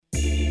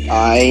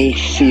I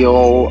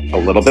feel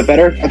a little bit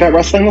better about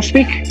wrestling this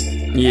week.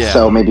 Yeah.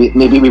 So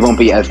maybe we won't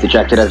be as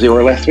dejected as we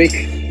were last week.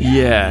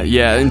 Yeah.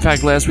 In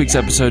fact, last week's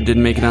episode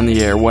didn't make it on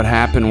the air. What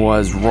happened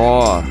was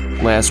Raw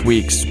last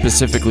week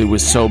specifically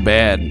was so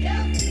bad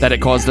that it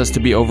caused us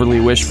to be overly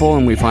wishful,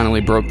 and we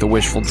finally broke the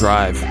wishful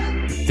drive.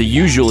 The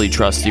usually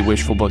trusty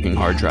wishful booking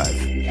hard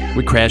drive.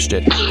 We crashed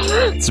it.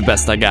 It's the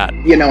best I got.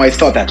 You know, I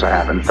thought that's what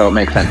happened, so it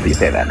makes sense that you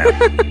say that now.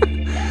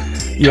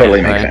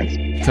 Totally makes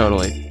sense.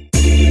 Totally.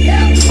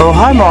 Oh,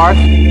 hi, Mark.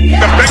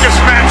 The biggest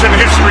match in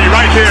history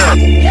right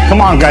here. Come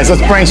on, guys,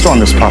 let's brainstorm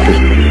this puppy.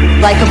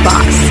 Like a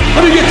boss.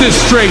 Let me get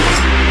this straight.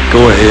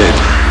 Go ahead.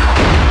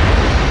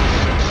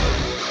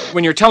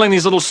 When you're telling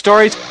these little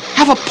stories,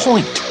 have a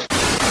point.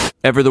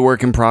 Ever the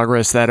work in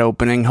progress, that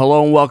opening.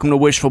 Hello and welcome to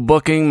Wishful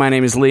Booking. My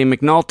name is Liam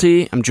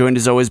McNulty. I'm joined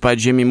as always by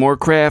Jimmy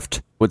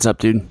Morecraft. What's up,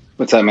 dude?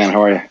 What's up, man?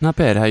 How are you? Not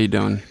bad. How you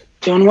doing?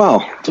 Doing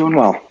well.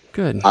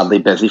 Good. Oddly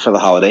busy for the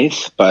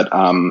holidays, but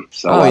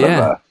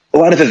a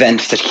lot of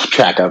events to keep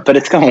track of, but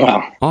it's going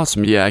well.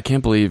 Awesome. Yeah, I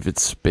can't believe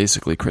it's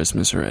basically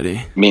Christmas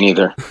already. Me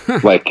neither.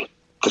 Like,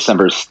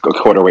 December's a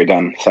quarter way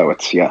done, so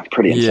it's,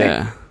 pretty insane.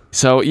 Yeah.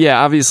 So,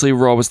 obviously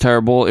Raw was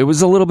terrible. It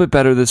was a little bit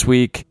better this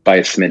week. By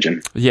a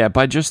smidgen. Yeah,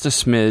 by just a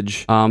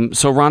smidge.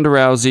 So Ronda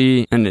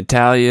Rousey and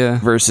Natalya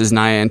versus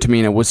Nia and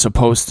Tamina was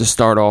supposed to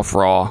start off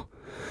Raw.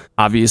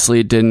 Obviously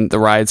it didn't. The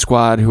Riot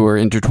Squad, who are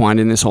intertwined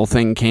in this whole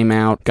thing, came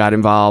out, got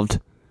involved.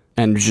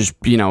 And just,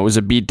 it was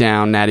a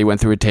beatdown. Natty went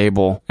through a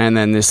table, and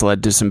then this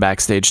led to some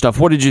backstage stuff.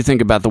 What did you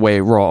think about the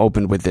way Raw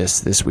opened with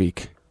this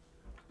week?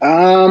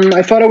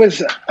 I thought it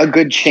was a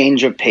good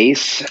change of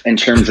pace in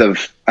terms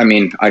of,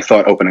 I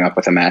thought opening up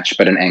with a match,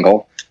 but an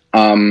angle.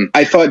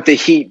 I thought the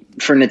heat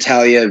for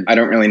Natalya, I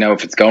don't really know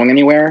if it's going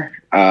anywhere.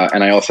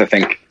 And I also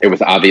think it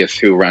was obvious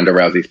who Ronda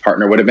Rousey's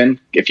partner would have been,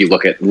 if you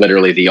look at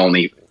literally the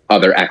only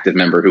other active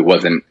member who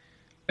wasn't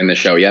in the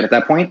show yet at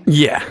that point.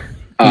 Yeah.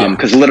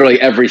 Because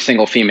literally every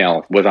single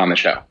female was on the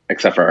show,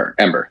 except for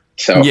Ember.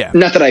 So,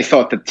 not that I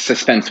thought that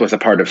suspense was a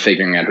part of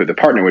figuring out who the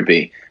partner would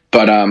be,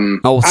 but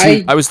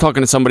I was talking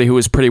to somebody who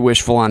was pretty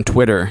wishful on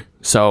Twitter,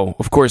 so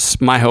of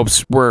course my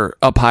hopes were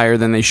up higher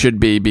than they should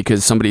be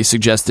because somebody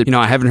suggested,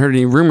 I haven't heard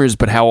any rumors,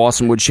 but how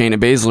awesome would Shayna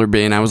Baszler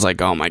be? And I was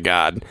like, oh my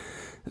god.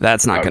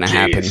 That's not going to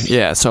happen.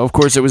 Yeah, so of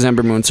course it was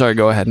Ember Moon. Sorry,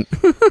 go ahead.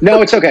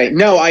 No, it's okay.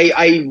 No,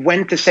 I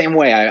went the same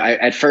way. I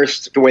at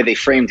first, the way they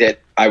framed it,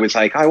 I was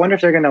like, I wonder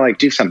if they're going to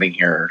do something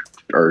here.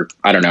 Or,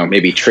 I don't know,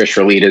 maybe Trish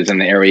or Lita's in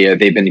the area.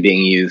 They've been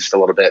being used a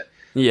little bit.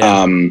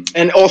 Yeah.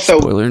 And also,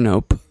 spoiler,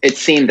 nope. It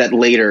seemed that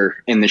later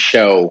in the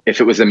show,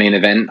 if it was the main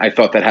event, I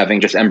thought that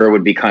having just Ember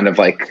would be kind of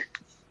like,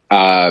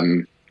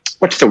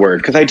 what's the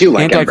word? Because I do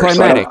like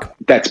anticlimactic. Ember. So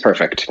that's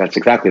perfect. That's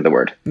exactly the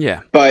word.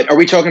 Yeah. But are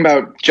we talking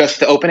about just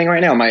the opening right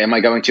now? Am I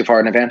going too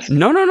far in advance?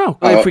 No.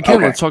 If we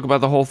can, let's talk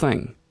about the whole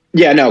thing.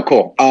 Yeah, no,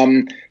 cool.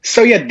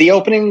 The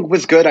opening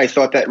was good. I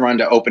thought that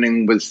Ronda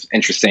opening was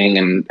interesting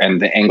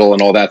and the angle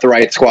and all that. The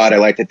Riot Squad, I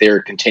like that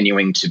they're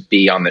continuing to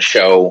be on the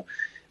show.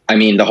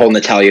 The whole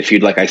Natalya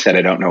feud, like I said,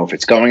 I don't know if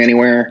it's going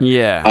anywhere.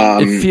 Yeah,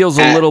 it feels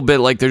a little bit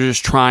like they're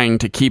just trying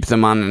to keep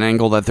them on an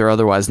angle that they're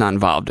otherwise not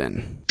involved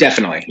in.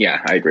 Definitely,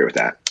 yeah, I agree with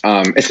that.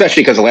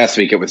 Especially because last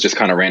week it was just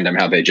kind of random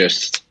how they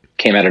just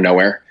came out of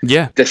nowhere.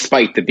 Yeah.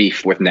 Despite the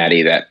beef with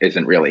Natty that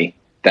isn't really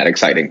that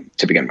exciting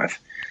to begin with.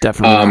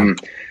 Definitely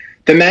not.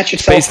 The match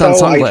itself, based on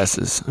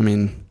sunglasses.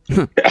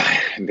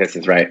 This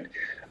is right.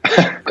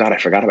 God, I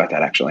forgot about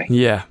that, actually.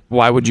 Yeah,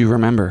 why would you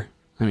remember?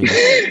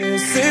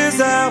 This is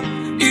how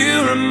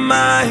you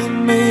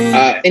remind me.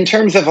 In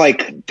terms of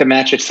the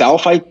match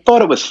itself, I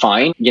thought it was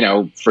fine.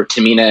 For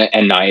Tamina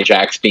and Nia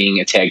Jax being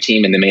a tag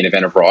team in the main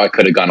event of Raw, it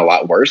could have gone a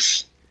lot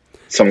worse.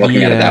 So I'm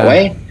looking at it that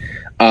way.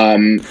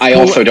 I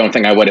also don't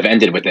think I would have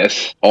ended with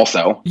this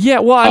also. Yeah,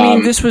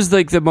 well, this was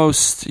the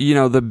most,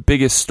 the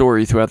biggest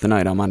story throughout the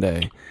night on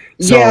Monday.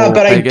 So yeah,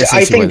 but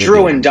I think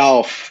Drew and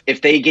Dolph,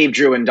 if they gave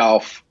Drew and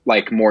Dolph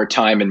more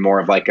time and more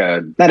of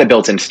not a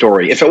built-in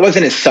story, if it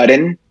wasn't as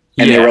sudden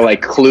and there were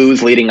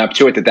clues leading up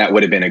to it, that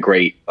would have been a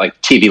great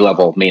TV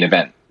level main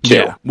event too.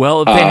 Yeah.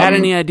 Well, if they had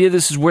any idea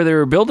this is where they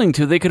were building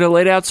to, they could have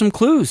laid out some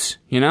clues,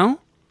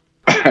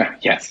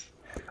 Yes.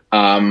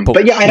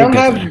 But yeah,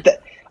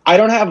 I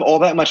don't have all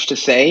that much to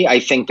say. I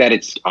think that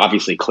it's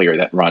obviously clear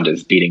that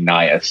Ronda's beating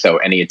Nia, so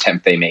any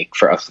attempt they make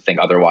for us to think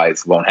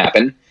otherwise won't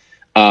happen.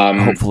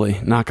 Hopefully,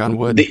 knock on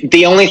wood.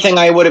 The only thing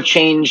I would have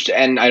changed,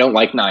 and I don't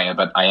like Nia,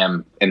 but I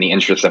am in the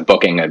interest of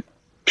booking a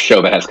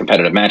show that has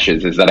competitive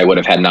matches, is that I would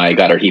have had Nia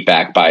got her heat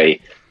back by,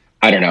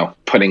 I don't know,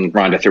 putting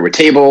Ronda through a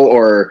table,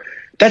 or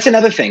that's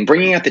another thing.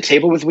 Bringing out the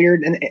table was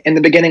weird in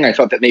the beginning. I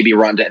thought that maybe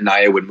Ronda and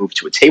Nia would move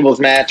to a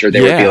tables match, or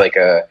there would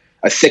be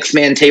a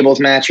six-man tables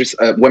match, or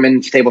a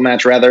women's table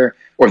match rather,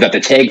 or that the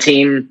tag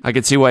team. I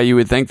could see why you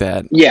would think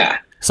that. Yeah.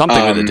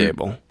 Something on the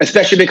table.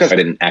 Especially because I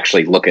didn't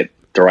actually look at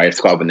the Riot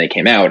Squad when they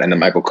came out, and then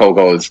Michael Cole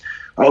goes,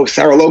 "Oh,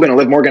 Sarah Logan and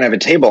Liv Morgan have a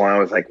table," and I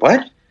was like,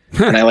 "What?"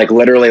 And I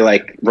literally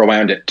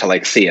rewound it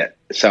to see it.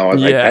 So I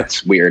was like,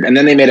 "That's weird." And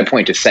then they made a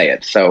point to say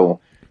it. So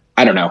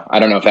I don't know. I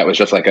don't know if that was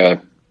just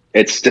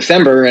it's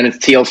December and it's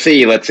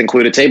TLC. Let's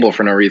include a table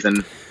for no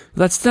reason.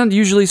 That's not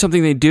usually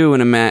something they do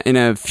in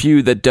a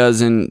feud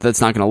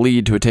that's not going to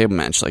lead to a table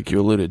match, like you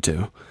alluded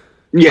to.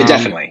 Yeah,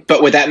 definitely.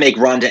 But would that make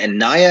Ronda and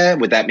Nia?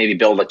 Would that maybe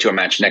build up to a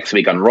match next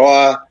week on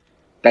Raw?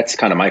 That's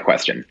kind of my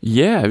question.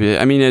 Yeah,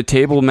 I mean, a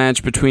table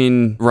match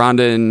between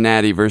Ronda and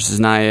Natty versus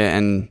Nia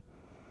and...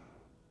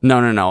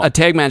 No. A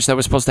tag match that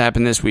was supposed to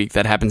happen this week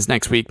that happens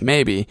next week,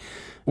 maybe,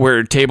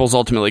 where tables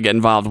ultimately get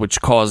involved, which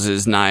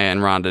causes Nia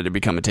and Ronda to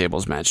become a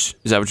tables match.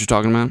 Is that what you're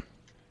talking about?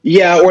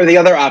 Yeah, or the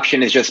other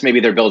option is just maybe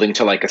they're building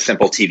to like a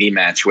simple TV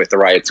match with the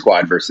Riot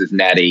Squad versus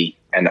Natty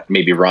and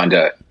maybe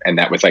Ronda, and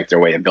that was like their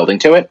way of building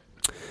to it.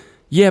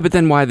 Yeah, but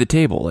then why the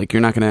table? Like,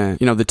 you're not going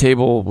to... the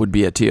table would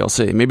be at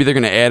TLC. Maybe they're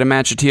going to add a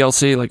match at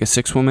TLC, like a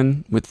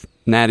 6-woman with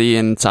Natty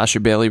and Sasha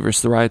Bailey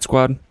versus the Riot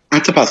Squad.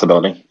 That's a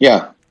possibility,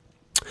 yeah.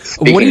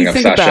 Speaking what do you of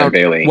think Sasha about... and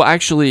Bailey. Well,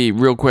 actually,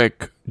 real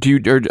quick,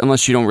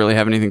 unless you don't really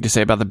have anything to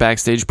say about the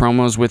backstage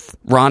promos with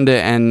Ronda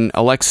and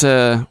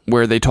Alexa,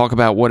 where they talk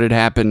about what had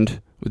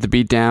happened with the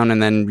beatdown,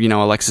 and then,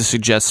 Alexa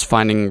suggests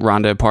finding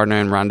Ronda a partner,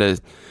 and Ronda,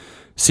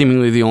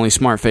 seemingly the only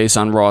smart face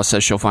on Raw,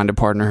 says she'll find a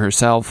partner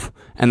herself.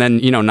 And then,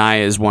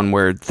 Nia is one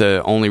where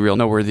the only real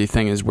noteworthy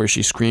thing is where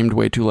she screamed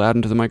way too loud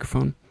into the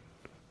microphone.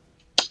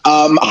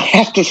 I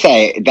have to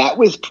say,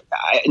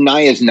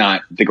 Nia's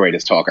not the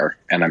greatest talker,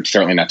 and I'm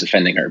certainly not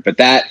defending her, but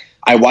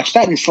I watched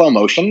that in slow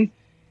motion.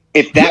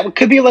 If that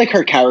could be like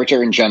her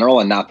character in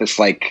general and not this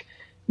like,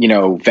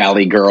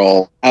 Valley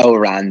girl, oh,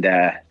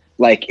 Ronda.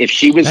 Like, if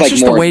she was that's like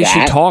just more the way of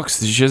that, she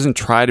talks. She doesn't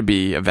try to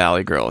be a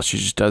Valley girl. She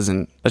just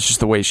doesn't. That's just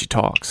the way she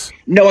talks.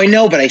 No, I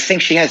know, but I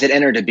think she has it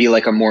in her to be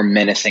like a more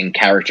menacing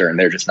character, and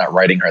they're just not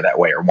writing her that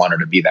way or want her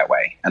to be that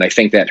way. And I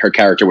think that her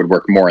character would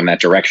work more in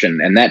that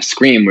direction. And that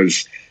scream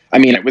was,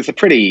 it was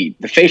the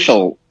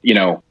facial,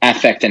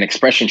 affect and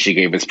expression she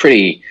gave was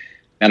pretty,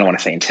 I don't want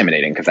to say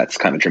intimidating because that's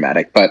kind of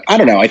dramatic, but I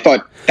don't know. I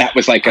thought that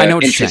was like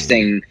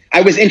interesting.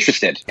 I was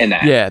interested in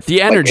that. Yeah,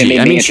 the energy.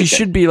 Like, she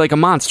should be like a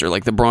monster,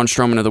 like the Braun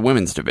Strowman of the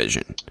women's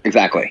division.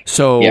 Exactly.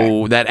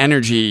 So that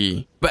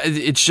energy, but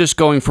it's just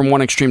going from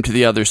one extreme to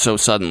the other so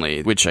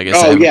suddenly, which I guess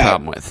I have a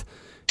problem with.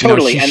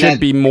 Totally. She should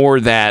be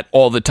more that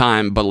all the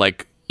time, but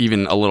like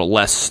even a little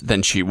less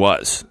than she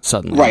was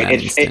suddenly.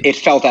 Right. It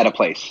felt out of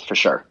place for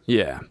sure.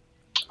 Yeah.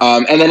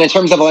 And then in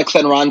terms of Alexa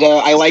and Ronda,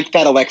 I like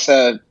that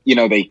Alexa,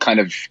 they kind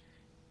of,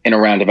 in a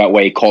roundabout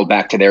way, called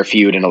back to their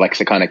feud, and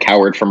Alexa kind of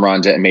cowered from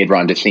Ronda and made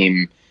Ronda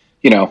seem,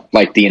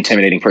 like the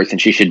intimidating person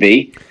she should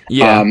be.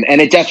 Yeah. And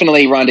it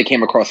definitely, Ronda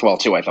came across well,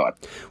 too, I thought.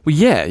 Well,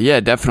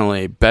 yeah,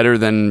 definitely. Better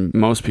than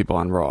most people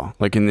on Raw,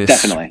 like in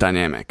this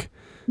dynamic.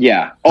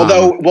 Yeah.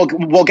 Although,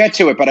 we'll get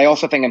to it, but I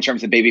also think in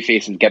terms of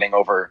babyfaces getting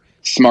over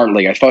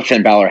smartly, I thought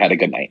Finn Balor had a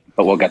good night,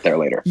 but we'll get there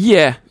later.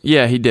 Yeah,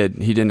 he did.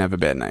 He didn't have a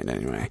bad night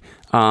anyway.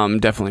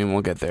 Definitely,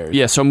 we'll get there.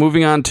 Yeah, so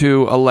moving on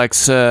to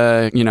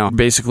Alexa,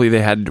 basically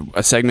they had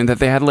a segment that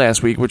they had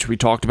last week, which we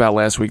talked about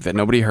last week that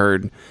nobody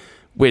heard,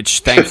 which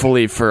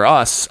thankfully for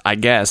us, I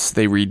guess,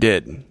 they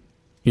redid,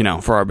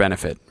 for our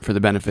benefit, for the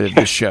benefit of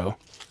this show.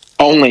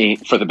 Only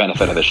for the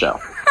benefit of the show.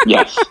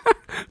 Yes.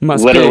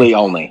 Must Literally be.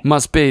 only.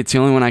 Must be. It's the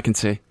only one I can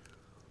see.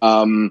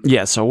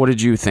 Yeah, so what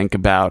did you think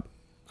about,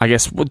 I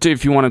guess,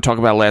 if you want to talk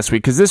about last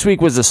week, because this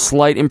week was a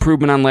slight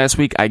improvement on last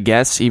week, I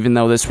guess, even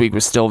though this week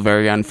was still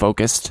very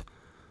unfocused.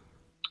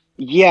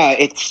 Yeah,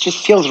 it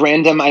just feels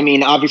random.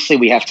 Obviously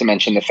we have to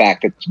mention the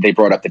fact that they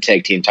brought up the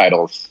tag team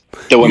titles,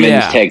 the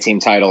women's tag team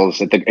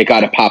titles. It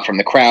got a pop from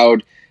the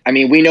crowd.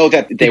 We know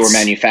that they were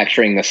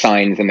manufacturing the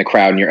signs in the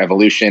crowd near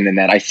Evolution, and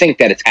that I think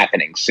that it's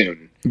happening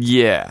soon.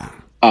 Yeah.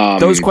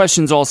 Those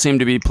questions all seem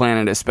to be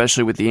planted,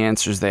 especially with the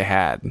answers they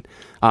had.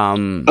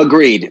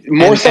 Agreed.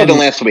 More so than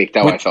last week,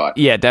 though, I thought.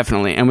 Yeah,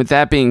 definitely. And with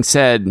that being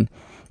said,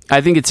 I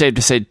think it's safe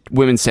to say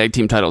women's tag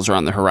team titles are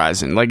on the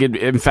horizon. Like,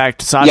 in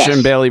fact, Sasha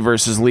and Bailey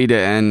versus Lita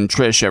and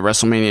Trish at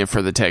WrestleMania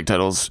for the tag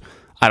titles,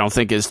 I don't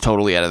think is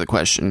totally out of the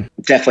question.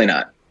 Definitely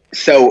not.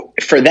 So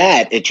for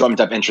that, it drummed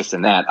up interest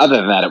in that. Other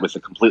than that, it was a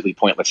completely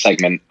pointless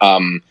segment.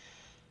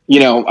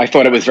 I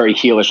thought it was very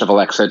heelish of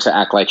Alexa to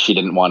act like she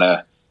didn't want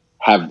to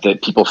have the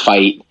people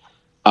fight.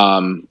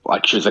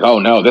 Like she was like, oh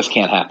no, this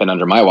can't happen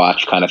under my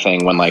watch kind of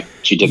thing, when like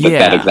she did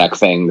that exact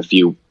thing the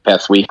few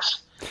past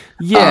weeks.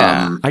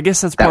 Yeah, I guess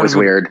that's part of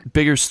weird. A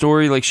bigger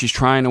story. Like she's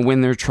trying to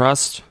win their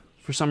trust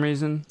for some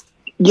reason.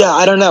 Yeah,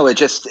 I don't know. It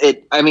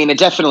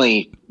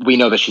definitely, we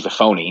know that she's a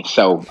phony.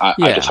 So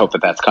I just hope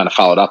that that's kind of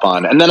folled up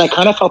on. And then I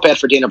kind of felt bad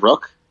for Dana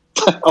Brooke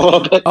a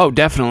little bit. Oh,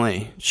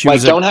 definitely. She like,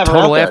 was don't a have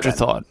total her out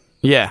afterthought.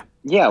 Yeah.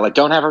 Yeah, like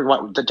don't have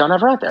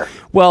her out there.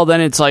 Well,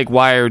 then it's like,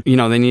 why are,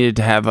 they needed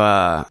to have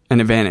an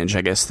advantage,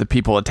 I guess, the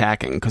people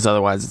attacking, because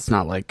otherwise it's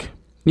not like,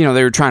 they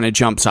were trying to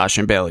jump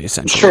Sasha and Bailey,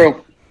 essentially.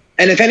 True.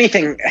 And if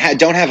anything,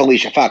 don't have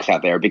Alicia Fox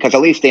out there, because at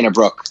least Dana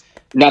Brooke,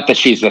 not that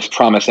she's this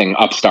promising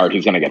upstart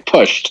who's going to get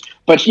pushed,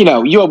 but,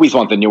 you always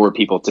want the newer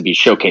people to be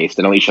showcased,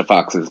 and Alicia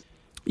Fox has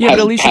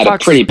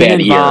been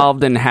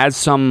involved and has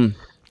some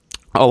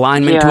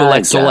alignment to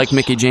Alexa, like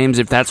Mickie James,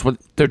 if that's what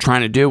they're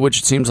trying to do, which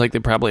it seems like they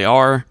probably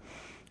are.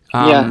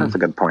 That's a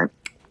good point.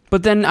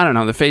 But then, I don't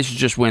know, the faces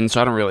just win,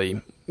 so I don't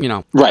really,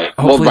 Right.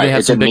 Hopefully they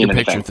had some bigger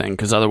picture thing,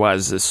 because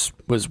otherwise this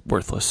was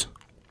worthless.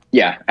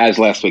 Yeah, as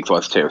last week's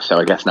was too. So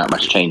I guess not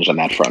much changed on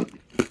that front.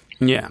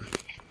 Yeah.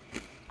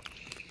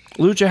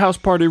 Lucha House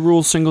Party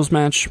Rules singles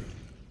match.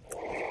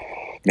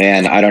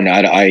 Man, I don't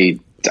know.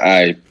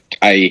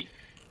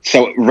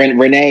 So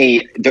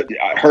Renee,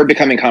 her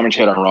becoming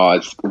commentator on Raw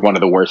is one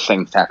of the worst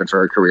things to happen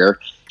for her career.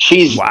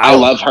 I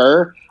love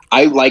her.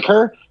 I like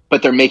her,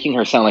 but they're making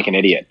her sound like an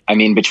idiot. I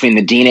mean, between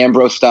the Dean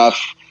Ambrose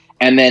stuff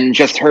and then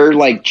just her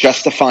like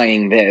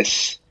justifying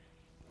this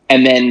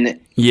and then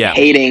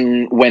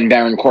hating when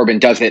Baron Corbin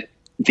does it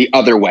the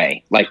other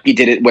way. Like he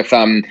did it with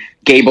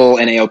Gable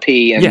and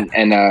AOP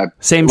and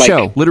same like,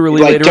 show,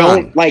 literally like, later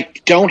on.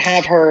 Don't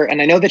have her,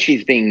 and I know that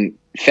she's being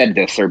fed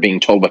this or being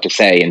told what to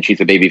say, and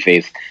she's a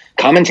babyface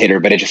commentator,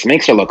 but it just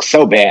makes her look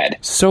so bad.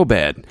 So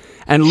bad.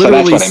 And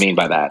literally, so that's what I mean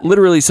by that.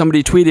 Literally,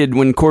 somebody tweeted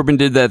when Corbin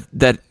did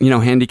that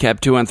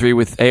handicap 2-on-3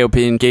 with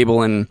AOP and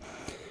Gable and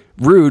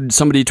Rude,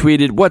 somebody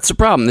tweeted, "What's the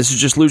problem? This is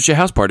just Lucha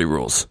House Party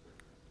rules."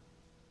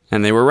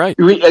 And they were right.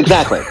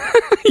 Exactly.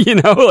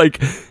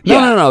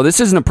 No, this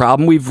isn't a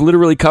problem. We've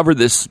literally covered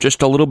this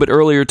just a little bit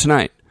earlier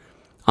tonight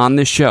on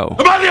this show.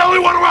 Am I the only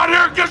one around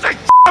here who gives a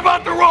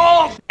about the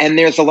rules? And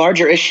there's a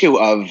larger issue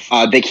of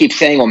they keep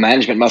saying, well,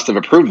 management must have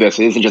approved this.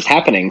 It isn't just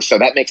happening. So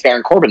that makes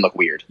Baron Corbin look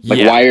weird.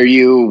 Why are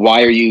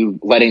you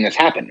letting this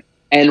happen?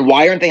 And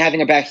why aren't they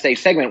having a backstage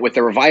segment with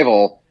the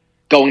Revival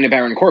going to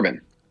Baron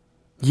Corbin?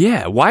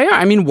 Yeah. Why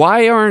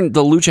aren't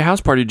the Lucha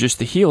House Party just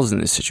the heels in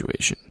this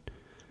situation?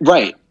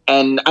 Right.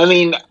 And I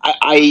mean,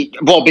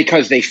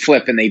 because they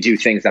flip and they do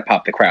things that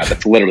pop the crowd.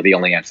 That's literally the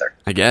only answer.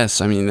 I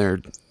guess. I mean, they're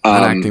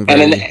not acting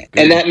very good.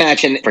 And that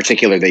match in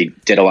particular, they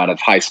did a lot of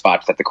high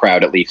spots that the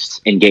crowd at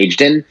least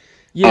engaged in.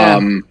 Yeah.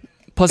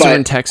 Plus, they're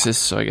in Texas,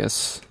 so I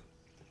guess,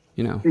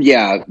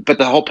 Yeah, but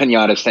the whole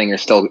pinatas thing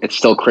it's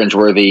still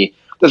cringeworthy.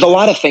 There's a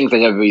lot of things that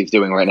WWE's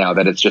doing right now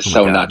that it's just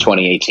not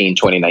 2018,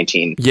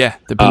 2019. Yeah,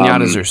 the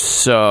pinatas are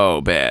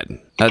so bad.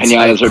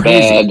 Pinatas are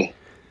bad.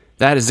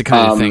 That is the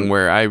kind of thing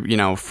where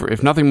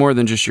if nothing more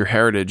than just your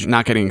heritage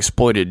not getting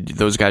exploited,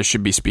 those guys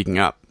should be speaking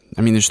up.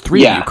 I mean, there's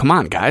 3 of you. Come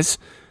on, guys.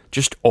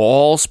 Just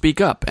all speak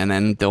up, and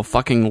then they'll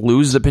fucking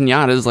lose the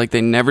pinatas like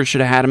they never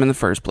should have had them in the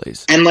first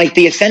place. And,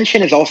 the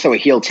Ascension is also a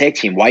heel tag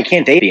team. Why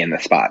can't they be in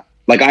this spot?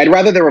 I'd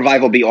rather the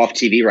Revival be off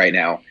TV right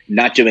now,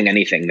 not doing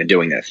anything, than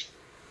doing this.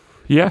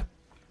 Yeah.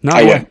 No,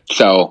 I would.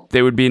 So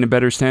they would be in a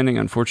better standing,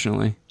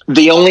 unfortunately.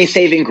 The only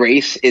saving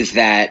grace is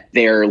that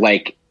they're,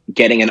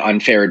 getting an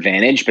unfair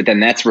advantage, but then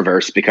that's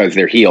reversed because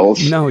they're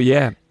heels. No,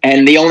 yeah.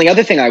 And the only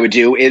other thing I would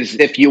do is,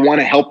 if you want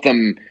to help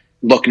them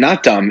look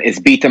not dumb, is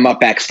beat them up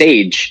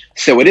backstage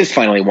so it is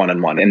finally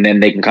 1-on-1, and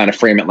then they can kind of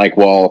frame it like,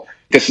 well,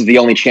 this is the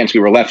only chance we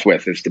were left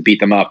with, is to beat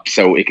them up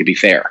so it could be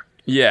fair.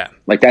 Yeah.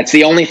 That's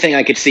the only thing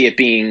I could see it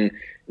being,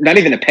 not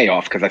even a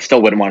payoff, because I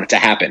still wouldn't want it to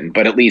happen,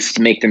 but at least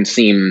make them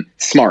seem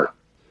smart.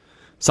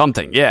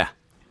 Something, yeah.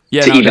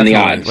 Yeah, to even definitely.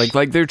 The odds.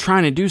 Like they're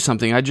trying to do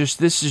something.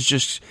 This is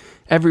just...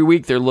 Every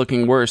week they're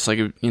looking worse.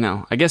 I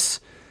guess,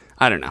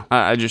 I don't know.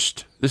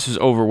 This is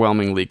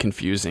overwhelmingly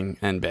confusing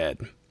and bad.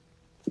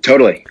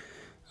 Totally.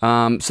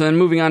 So then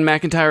moving on,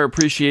 McIntyre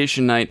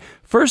Appreciation Night.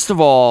 First of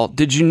all,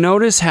 did you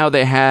notice how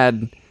they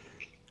had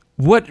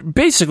what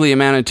basically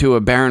amounted to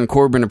a Baron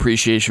Corbin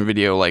appreciation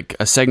video, like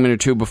a segment or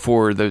two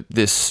before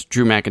this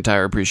Drew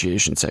McIntyre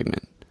appreciation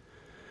segment?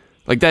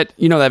 Like that,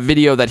 that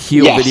video, that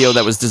heel video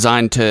that was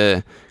designed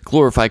to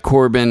glorify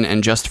Corbin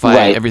and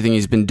justify everything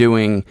he's been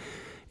doing.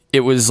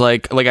 It was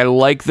like I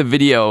like the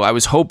video. I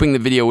was hoping the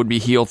video would be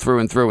heel through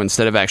and through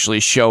instead of actually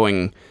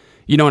showing,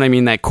 you know what I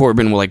mean, that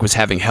Corbin was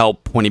having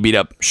help when he beat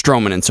up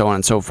Strowman and so on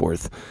and so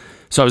forth.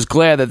 So I was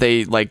glad that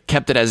they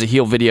kept it as a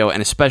heel video,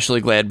 and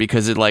especially glad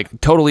because it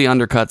totally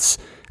undercuts,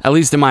 at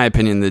least in my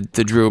opinion,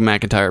 the Drew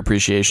McIntyre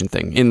appreciation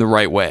thing in the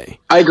right way.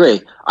 I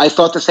agree. I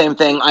thought the same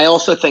thing. I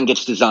also think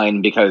it's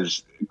designed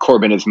because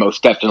Corbin is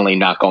most definitely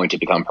not going to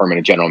become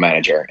permanent general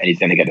manager, and he's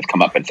going to get his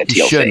comeuppance at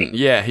TLC. Shouldn't.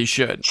 Yeah, he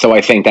should. So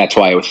I think that's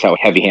why it was so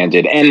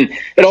heavy-handed. And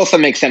it also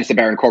makes sense that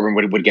Baron Corbin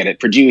would get it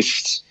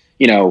produced.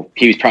 He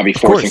was probably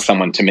forcing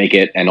someone to make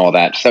it and all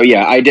that. So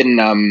yeah, I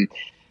didn't...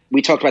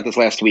 we talked about this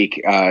last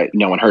week.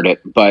 No one heard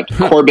it. But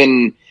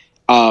Corbin...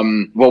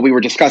 we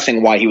were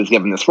discussing why he was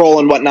given this role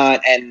and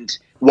whatnot, and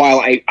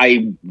while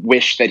I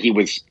wish that he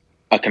was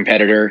a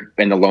competitor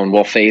in the Lone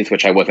Wolf phase,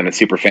 which I wasn't a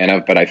super fan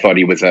of, but I thought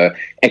he was a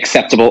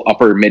acceptable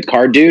upper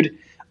mid-card dude.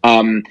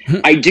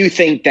 I do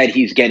think that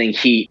he's getting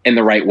heat in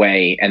the right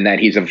way and that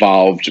he's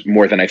evolved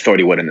more than I thought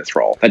he would in this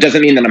role. That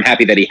doesn't mean that I'm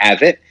happy that he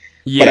has it,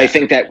 but I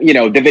think that,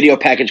 the video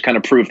package kind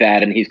of proved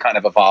that, and he's kind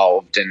of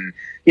evolved, and,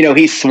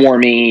 he's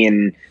swarmy,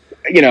 and,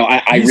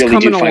 I really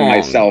do find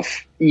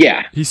myself...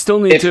 Yeah. He still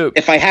needs to...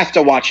 If I have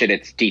to watch it,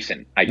 it's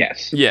decent, I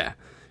guess. Yeah.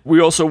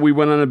 We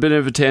went on a bit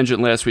of a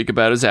tangent last week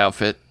about his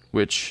outfit,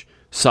 which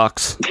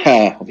sucks.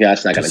 Yeah,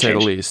 it's not going to say change.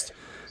 The least.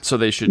 So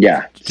they should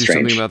do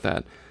something about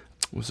that.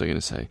 What was I going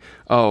to say?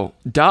 Oh,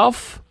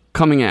 Dolph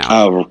coming out.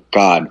 Oh,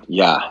 God.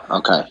 Yeah.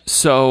 Okay.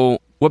 So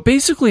what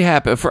basically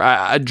happened for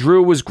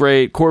Drew was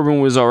great.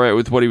 Corbin was all right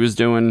with what he was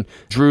doing.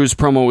 Drew's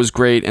promo was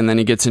great, and then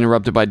he gets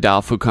interrupted by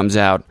Dolph, who comes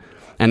out.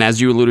 And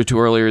as you alluded to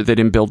earlier, they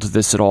didn't build to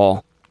this at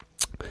all.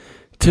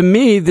 To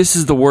me, this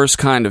is the worst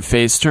kind of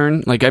face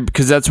turn.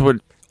 Because that's what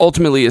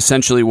ultimately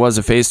essentially was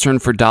a face turn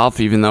for Dolph,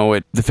 even though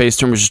the face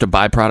turn was just a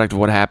byproduct of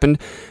what happened.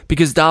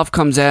 Because Dolph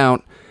comes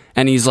out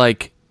and he's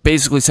like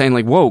basically saying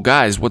like, "Whoa,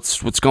 guys,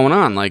 what's going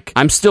on? Like,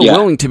 I'm still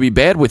willing to be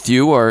bad with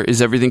you, or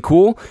is everything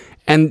cool?"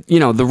 And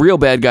the real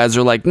bad guys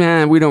are like,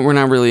 "Nah, we're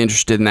not really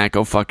interested in that.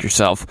 Go fuck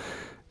yourself."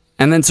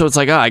 And then so it's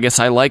like, I guess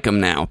I like him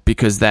now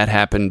because that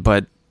happened.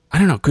 But I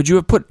don't know. Could you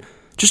have put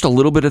just a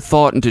little bit of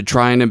thought into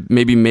trying to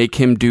maybe make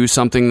him do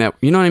something that,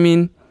 you know what I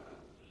mean?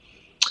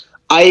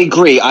 I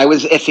agree. I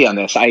was iffy on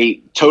this. I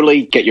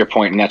totally get your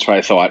point, and that's what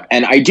I thought.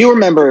 And I do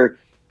remember,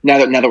 now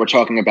that we're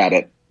talking about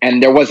it,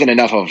 and there wasn't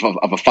enough of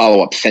a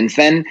follow-up since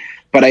then,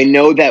 but I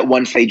know that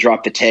once they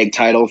dropped the tag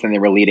titles and they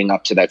were leading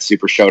up to that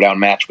Super Showdown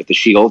match with the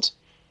Shield,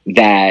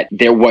 that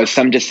there was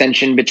some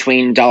dissension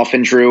between Dolph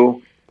and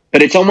Drew.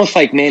 But it's almost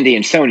like Mandy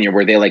and Sonya,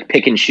 where they like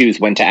pick and choose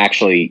when to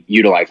actually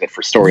utilize it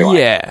for storyline.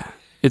 Yeah.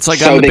 It's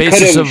like on the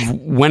basis of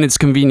when it's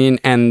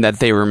convenient and that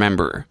they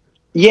remember.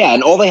 Yeah,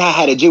 and all they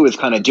had to do is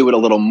kind of do it a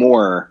little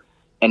more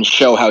and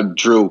show how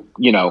Drew,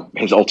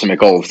 his ultimate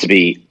goal is to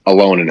be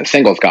alone and a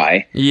singles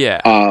guy.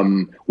 Yeah.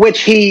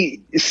 Which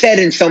he said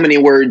in so many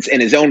words in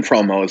his own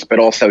promos, but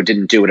also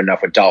didn't do it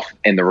enough with Dolph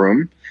in the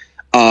room.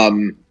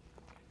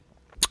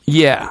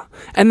 Yeah.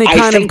 And they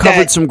kind of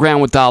covered some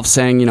ground with Dolph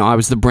saying, I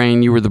was the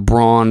brain, you were the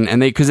brawn.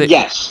 And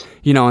yes.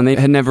 And they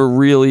had never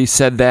really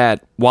said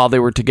that while they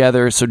were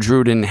together, so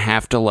Drew didn't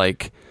have to,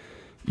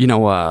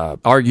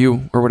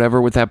 argue or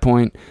whatever with that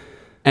point.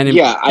 And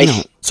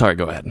sorry,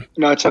 go ahead.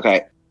 No, it's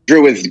okay.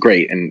 Drew is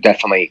great and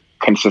definitely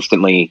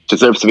consistently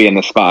deserves to be in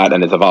the spot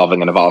and is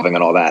evolving and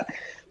all that.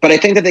 But I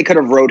think that they could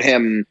have wrote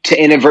him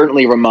to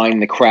inadvertently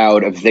remind the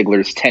crowd of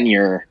Ziggler's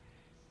tenure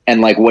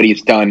and what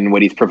he's done,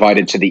 what he's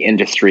provided to the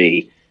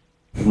industry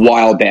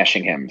while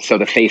bashing him. So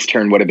the face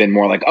turn would have been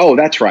more like, oh,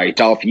 that's right,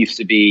 Dolph used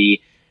to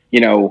be,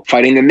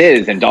 fighting The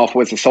Miz, and Dolph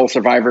was the sole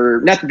survivor.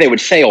 Not that they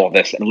would say all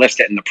this and list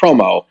it in the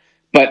promo,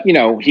 but,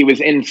 he was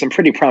in some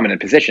pretty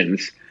prominent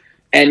positions.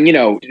 And,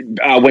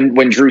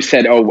 when Drew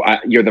said,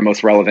 you're the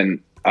most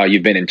relevant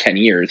you've been in 10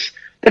 years,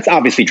 that's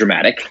obviously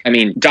dramatic. I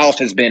mean, Dolph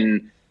has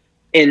been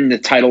in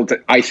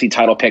the IC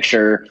title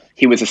picture.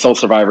 He was a sole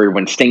survivor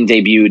when Sting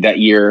debuted that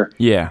year.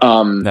 Yeah,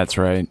 that's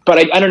right.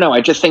 But I don't know. I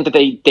just think that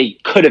they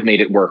could have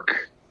made it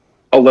work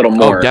a little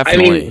more. Oh,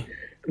 definitely. I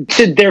mean,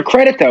 to their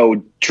credit,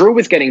 though, Drew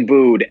was getting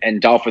booed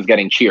and Dolph was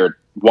getting cheered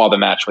while the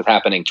match was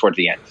happening towards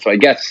the end. So I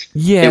guess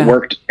it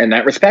worked in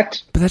that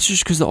respect. But that's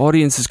just because the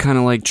audience is kind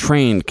of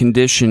trained,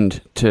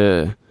 conditioned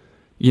to,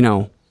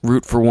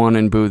 root for one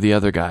and boo the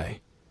other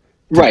guy.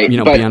 Right. Be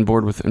on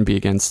board with and be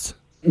against.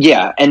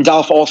 Yeah, and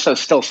Dolph also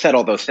still said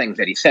all those things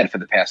that he said for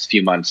the past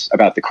few months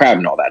about the crowd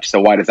and all that.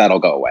 So why does that all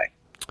go away?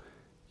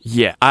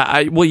 Yeah,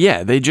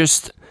 they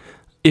just...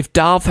 If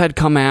Dolph had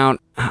come out,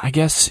 I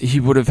guess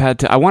he would have had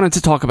to... I wanted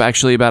to talk about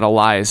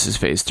Elias's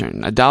face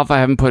turn. Dolph, I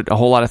haven't put a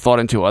whole lot of thought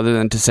into other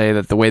than to say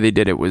that the way they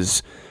did it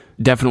was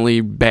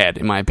definitely bad,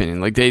 in my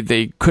opinion.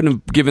 They couldn't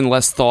have given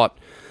less thought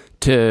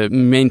to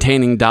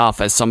maintaining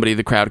Dolph as somebody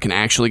the crowd can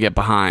actually get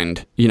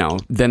behind,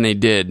 than they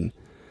did.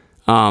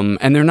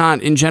 And they're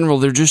not, in general,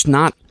 they're just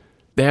not...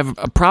 They have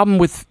a problem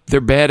with...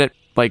 They're bad at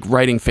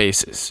writing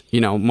faces.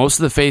 Most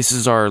of the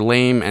faces are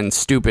lame and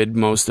stupid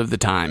most of the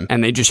time,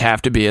 and they just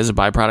have to be as a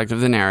byproduct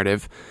of the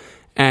narrative.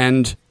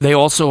 And they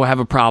also have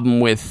a problem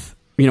with,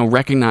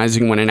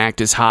 recognizing when an act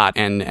is hot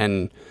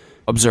and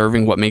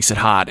observing what makes it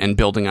hot and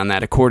building on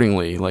that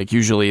accordingly.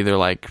 Usually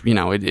they're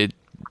it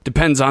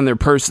depends on the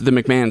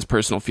McMahon's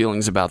personal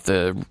feelings about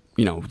the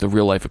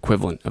real life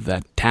equivalent of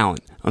that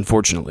talent,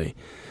 unfortunately.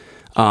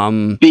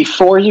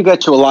 Before you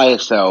get to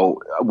Elias,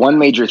 though, one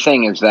major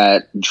thing is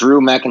that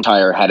Drew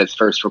McIntyre had his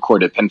first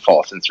recorded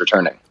pinfall since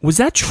returning. Was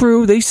that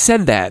true? They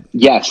said that.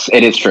 Yes,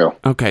 it is true.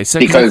 Okay, so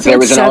because there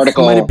was an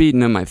article might have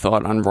beaten him, I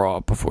thought, on Raw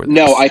before this.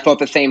 No, I thought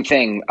the same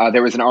thing.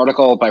 There was an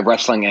article by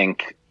Wrestling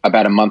Inc.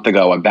 about a month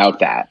ago about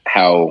that.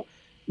 How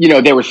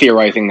they were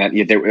theorizing that.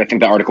 I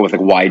think the article was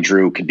why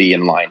Drew could be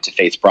in line to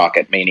face Brock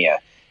at Mania,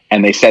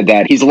 and they said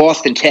that he's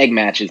lost in tag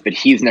matches, but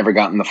he's never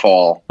gotten the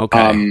fall.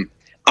 Okay.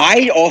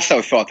 I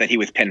also thought that he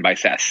was pinned by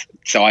Seth,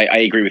 so I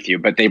agree with you.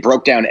 But they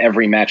broke down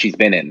every match he's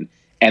been in,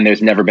 and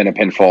there's never been a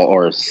pinfall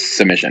or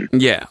submission.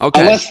 Yeah,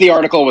 okay. Unless the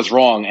article was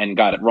wrong and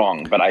got it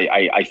wrong, but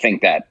I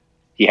think that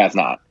he has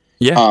not.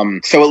 Yeah.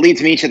 So it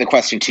leads me to the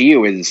question to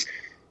you is,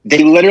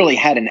 they literally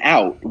had an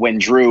out when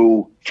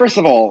Drew... First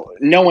of all,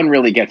 no one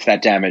really gets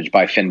that damage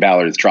by Finn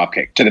Balor's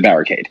dropkick to the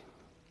barricade.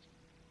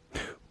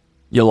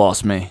 You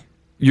lost me.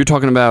 You're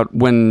talking about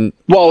when...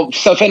 Well,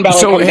 so Finn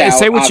Balor comes out,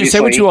 say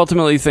what you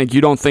ultimately think.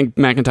 You don't think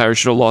McIntyre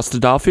should have lost to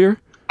Dolph here?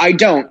 I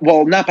don't.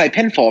 Well, not by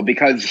pinfall,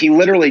 because he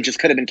literally just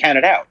could have been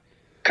counted out.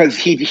 Because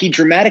he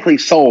dramatically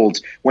sold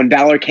when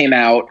Balor came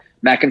out.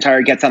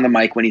 McIntyre gets on the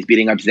mic when he's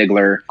beating up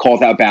Ziggler,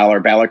 calls out Balor.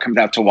 Balor comes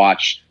out to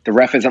watch. The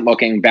ref isn't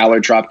looking. Balor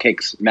drop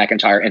kicks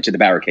McIntyre into the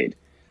barricade.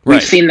 Right.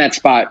 We've seen that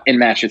spot in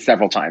matches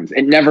several times.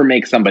 It never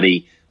makes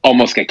somebody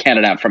almost get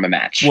counted out from a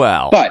match.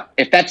 Well, but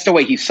if that's the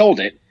way he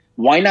sold it,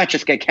 why not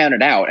just get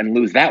counted out and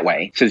lose that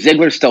way? So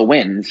Ziggler still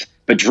wins,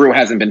 but Drew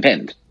hasn't been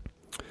pinned.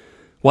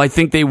 Well, I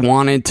think they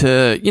wanted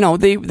to,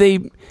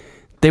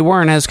 they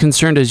weren't as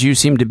concerned as you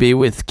seem to be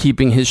with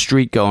keeping his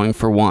streak going,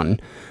 for one.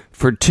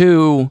 For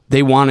two,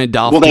 they wanted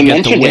Dolph to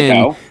get the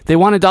win. They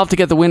wanted Dolph to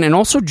get the win, and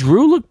also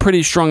Drew looked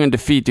pretty strong in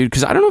defeat, dude,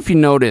 because I don't know if you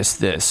noticed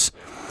this,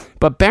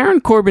 but Baron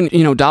Corbin,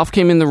 Dolph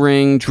came in the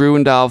ring, Drew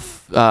and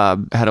Dolph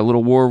had a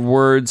little war of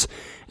words,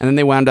 and then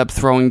they wound up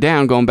throwing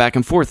down, going back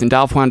and forth, and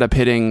Dolph wound up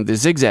hitting the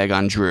zigzag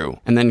on Drew,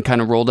 and then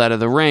kind of rolled out of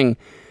the ring.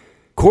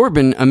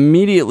 Corbin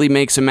immediately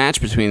makes a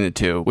match between the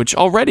two, which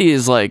already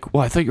is like,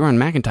 well, I thought you were on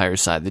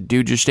McIntyre's side. The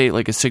dude just ate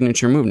like a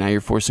signature move. Now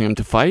you're forcing him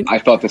to fight. I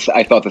thought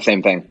the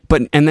same thing.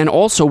 And then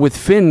also with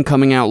Finn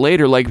coming out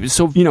later,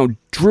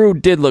 Drew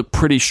did look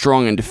pretty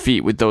strong in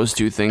defeat with those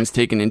two things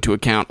taken into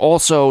account.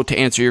 Also, to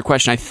answer your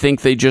question, I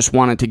think they just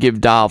wanted to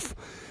give Dolph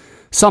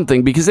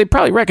something because they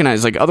probably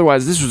recognize,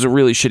 otherwise this was a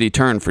really shitty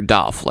turn for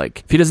Dolph.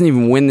 If he doesn't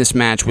even win this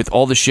match with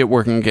all the shit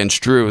working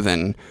against Drew,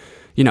 then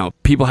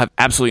people have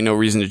absolutely no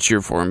reason to cheer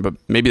for him, but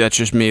maybe that's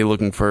just me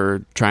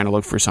trying to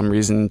look for some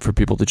reason for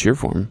people to cheer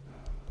for him.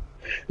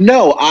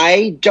 No,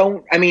 I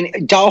don't. I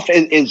mean, Dolph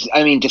is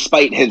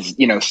despite his,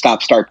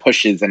 stop-start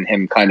pushes and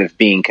him kind of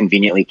being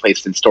conveniently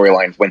placed in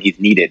storylines when he's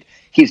needed,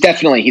 he's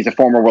a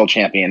former world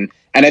champion,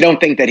 and I don't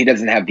think that he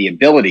doesn't have the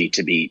ability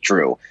to be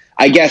Drew.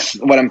 I guess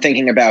what I'm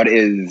thinking about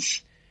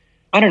is,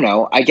 I don't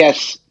know,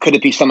 could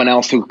it be someone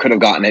else who could have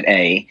gotten it,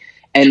 A?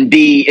 And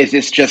B, is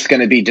this just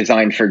going to be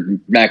designed for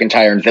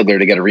McIntyre and Ziggler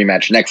to get a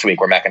rematch next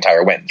week where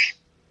McIntyre wins?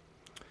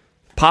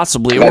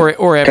 Possibly,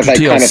 or after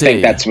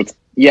TLC.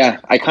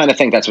 I kind of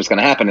think that's what's going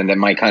to happen, and that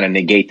might kind of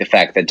negate the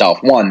fact that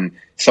Dolph won,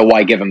 so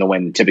why give him the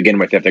win to begin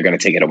with if they're going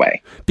to take it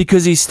away?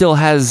 Because he still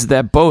has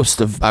that boast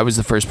of, I was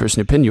the first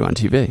person to pin you on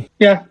TV.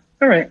 Yeah,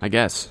 all right. I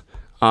guess.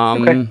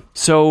 Okay.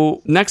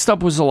 So next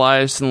up was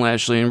Elias and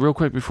Lashley, and real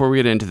quick before we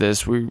get into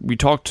this, we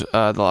talked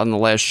on the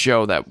last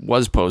show that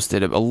was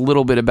posted a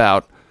little bit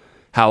about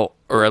how,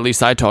 or at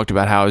least I talked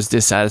about how I was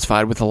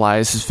dissatisfied with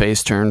Elias's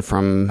face turn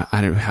from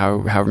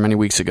however many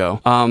weeks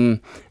ago.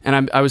 And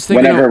I was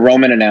thinking whenever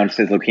Roman announced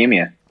his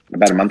leukemia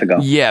about a month ago.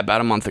 Yeah,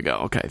 about a month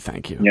ago. Okay,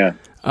 thank you. Yeah.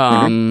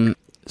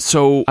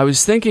 So I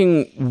was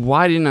thinking,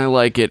 why didn't I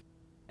like it?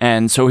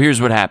 And so here's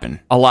what happened.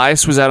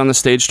 Elias was out on the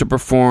stage to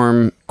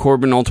perform.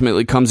 Corbin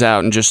ultimately comes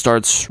out and just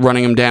starts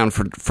running him down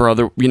for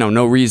other,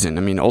 no reason.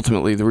 I mean,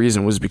 ultimately the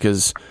reason was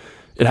because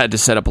it had to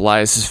set up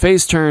Elias's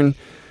face turn,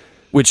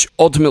 which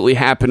ultimately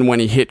happened when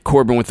he hit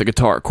Corbin with the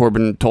guitar.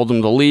 Corbin told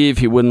him to leave.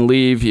 He wouldn't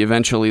leave. He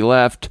eventually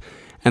left.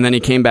 And then he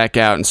came back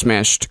out and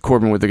smashed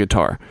Corbin with the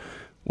guitar.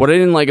 What I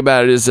didn't like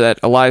about it is that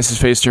Elias's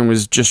face turn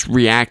was just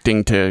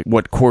reacting to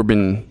what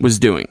Corbin was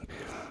doing.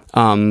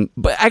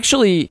 But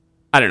actually,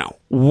 I don't know.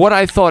 What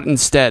I thought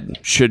instead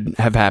should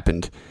have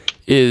happened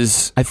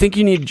is, I think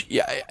you need...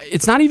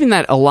 It's not even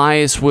that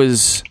Elias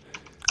was...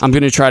 I'm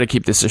going to try to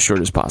keep this as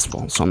short as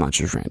possible, so I'm not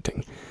just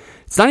ranting.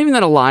 It's not even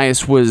that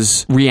Elias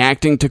was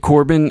reacting to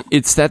Corbin.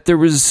 It's that there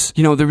was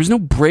no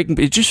break.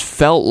 It just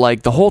felt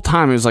like the whole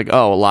time it was like,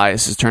 oh,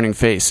 Elias is turning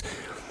face.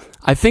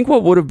 I think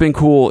what would have been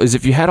cool is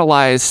if you had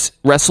Elias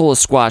wrestle a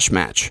squash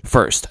match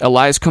first.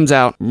 Elias comes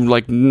out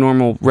like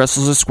normal,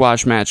 wrestles a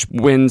squash match,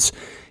 wins.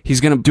 He's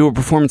going to do a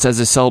performance as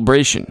a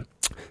celebration.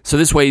 So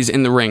this way he's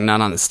in the ring, not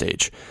on the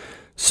stage.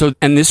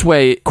 And this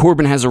way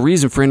Corbin has a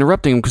reason for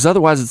interrupting him, because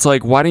otherwise it's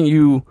like, why didn't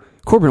you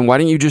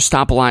just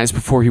stop Elias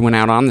before he went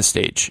out on the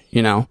stage,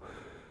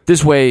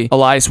 This way,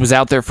 Elias was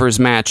out there for his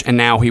match, and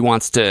now he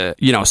wants to,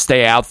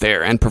 stay out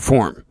there and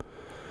perform.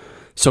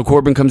 So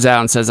Corbin comes out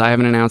and says, I have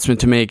an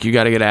announcement to make. You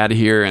got to get out of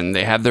here. And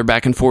they have their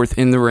back and forth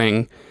in the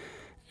ring.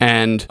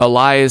 And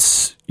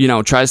Elias,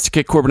 tries to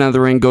kick Corbin out of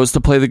the ring, goes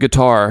to play the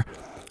guitar.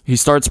 He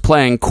starts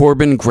playing.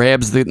 Corbin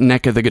grabs the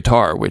neck of the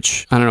guitar,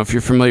 which, I don't know if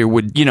you're familiar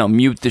with,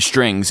 mute the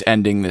strings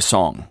ending the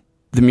song.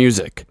 The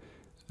music.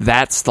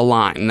 That's the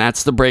line.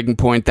 That's the breaking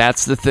point.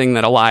 That's the thing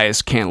that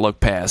Elias can't look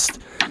past.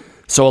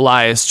 So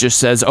Elias just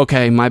says,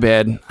 okay, my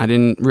bad. I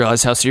didn't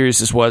realize how serious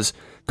this was.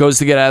 Goes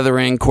to get out of the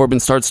ring. Corbin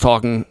starts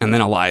talking, and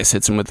then Elias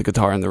hits him with the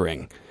guitar in the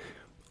ring.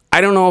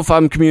 I don't know if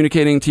I'm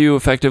communicating to you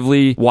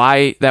effectively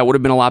why that would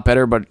have been a lot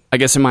better, but I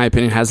guess in my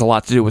opinion it has a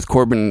lot to do with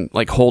Corbin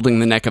holding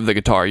the neck of the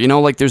guitar.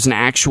 There's an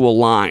actual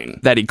line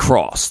that he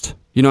crossed.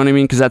 You know what I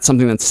mean? Because that's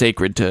something that's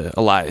sacred to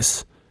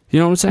Elias. You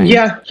know what I'm saying?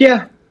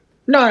 Yeah.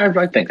 No,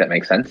 I think that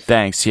makes sense.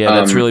 Thanks. Yeah,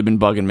 that's really been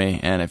bugging me,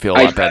 and I feel a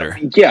lot better.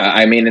 Yeah,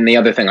 I mean, and the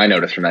other thing I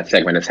noticed from that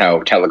segment is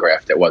how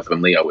telegraphed it was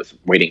when Leo was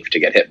waiting to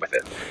get hit with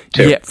it,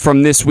 too. Yeah,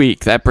 from this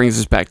week. That brings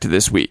us back to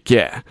this week,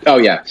 yeah. Oh,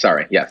 yeah,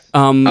 sorry, yes.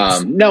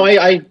 No,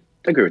 I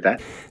agree with that.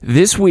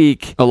 This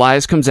week,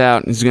 Elias comes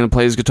out, and he's going to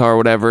play his guitar or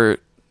whatever.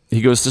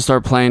 He goes to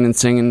start playing and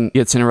singing,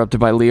 gets interrupted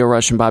by Lio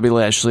Rush and Bobby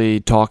Lashley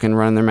talking,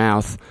 running their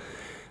mouth.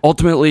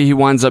 Ultimately, he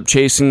winds up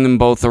chasing them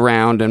both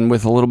around, and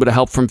with a little bit of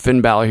help from Finn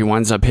Balor, he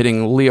winds up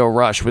hitting Lio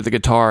Rush with the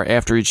guitar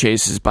after he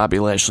chases Bobby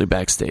Lashley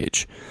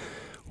backstage.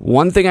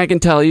 One thing I can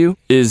tell you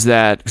is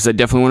that, because I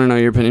definitely want to know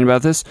your opinion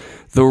about this,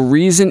 the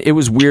reason it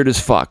was weird as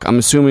fuck, I'm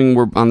assuming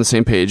we're on the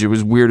same page, it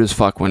was weird as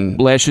fuck when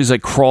Lashley's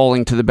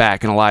crawling to the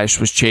back and Elias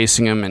was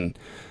chasing him and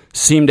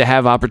seemed to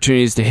have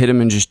opportunities to hit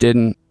him and just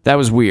didn't. That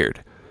was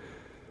weird.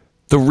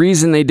 The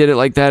reason they did it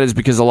like that is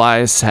because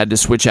Elias had to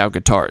switch out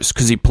guitars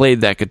because he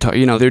played that guitar.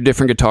 You know, they're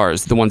different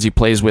guitars, the ones he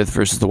plays with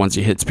versus the ones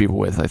he hits people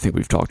with. I think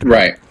we've talked about.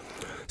 Right.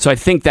 So I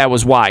think that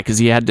was why, because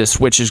he had to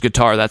switch his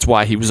guitar. That's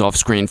why he was off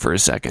screen for a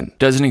second.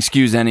 Doesn't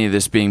excuse any of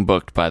this being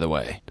booked, by the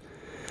way.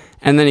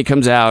 And then he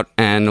comes out,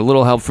 and a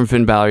little help from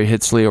Finn Balor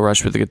hits Lio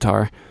Rush with the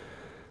guitar.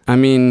 I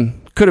mean,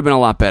 could have been a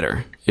lot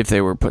better if they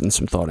were putting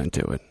some thought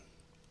into it.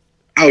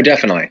 Oh,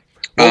 definitely.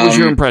 What was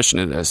your impression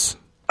of this?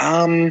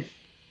 God,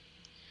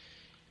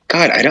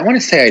 I don't want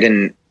to say I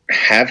didn't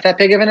have that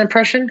big of an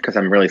impression because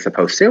I'm really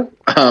supposed to.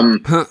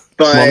 But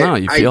well, no,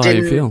 you feel how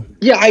you feel.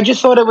 Yeah, I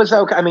just thought it was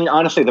okay. I mean,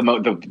 honestly,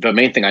 the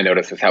main thing I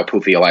noticed is how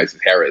poofy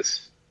Elias's hair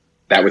is.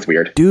 That was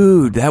weird.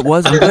 Dude, I'm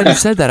glad you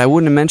said that. I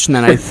wouldn't have mentioned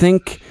that. I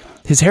think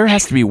his hair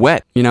has to be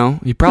wet, you know?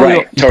 He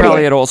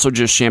probably had also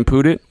just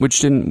shampooed it, which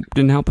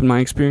didn't help in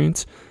my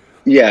experience.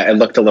 Yeah, it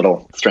looked a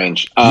little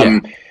strange.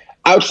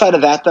 Outside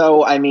of that,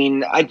 though, I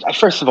mean, I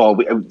first of all,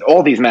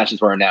 all these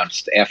matches were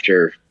announced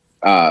after,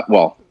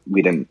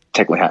 we didn't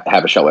technically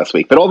have a show last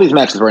week, but all these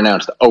matches were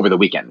announced over the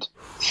weekend.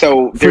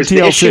 So there's the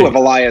issue of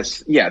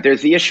Elias. Yeah,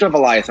 there's the issue of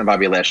Elias and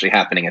Bobby Lashley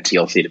happening at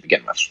TLC to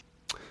begin with.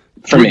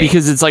 For me,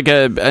 because it's like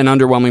an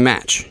underwhelming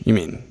match. You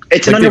mean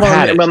it's an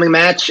underwhelming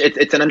match?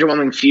 It's an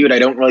underwhelming feud. I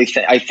don't really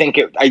think. I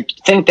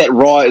think that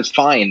Raw is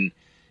fine.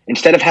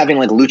 Instead of having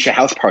like Lucha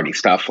House Party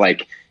stuff,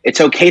 like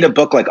it's okay to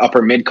book like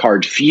upper mid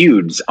card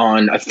feuds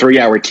on a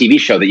 3-hour TV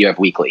show that you have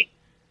weekly.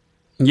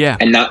 Yeah,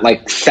 and not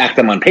like sack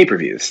them on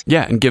pay-per-views.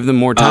 Yeah, and give them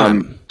more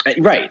time.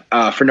 Right,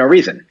 for no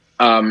reason.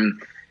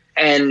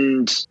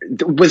 And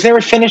was there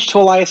a finish to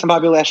Elias and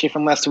Bobby Lashley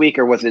from last week,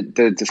 or was it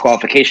the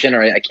disqualification,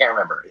 or I can't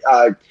remember?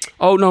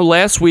 Oh, no,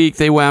 last week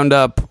they wound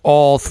up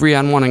all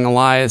 3-on-1ing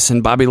Elias,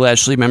 and Bobby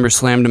Lashley, remember,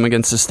 slammed him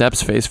against the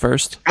steps face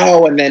first?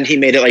 Oh, and then he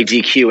made it like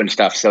DQ and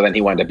stuff, so then he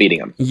wound up beating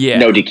him. Yeah.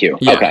 No DQ.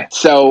 Yeah. Okay.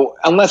 So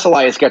unless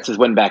Elias gets his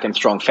win back in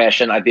strong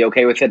fashion, I'd be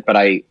okay with it, but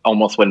I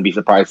almost wouldn't be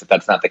surprised if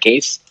that's not the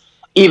case.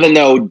 Even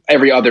though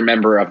every other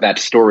member of that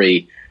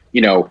story, you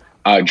know,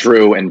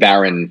 Drew and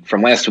Baron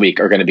from last week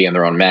are going to be in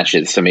their own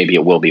matches, so maybe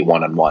it will be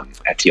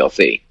 1-on-1 at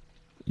TLC.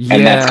 Yeah.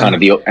 And that's kind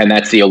of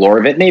the allure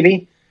of it,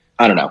 maybe?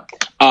 I don't know.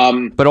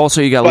 But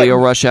also you got Lio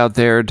Rush out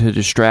there to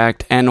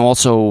distract, and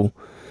also,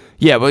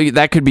 yeah, but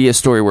that could be a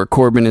story where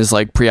Corbin is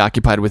like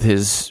preoccupied with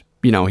his,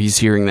 you know, he's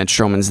hearing that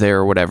Strowman's there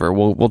or whatever.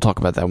 We'll talk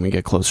about that when we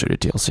get closer to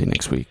TLC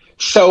next week.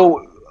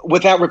 So,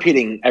 without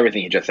repeating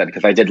everything you just said,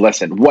 because I did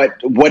listen,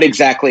 what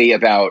exactly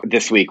about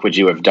this week would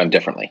you have done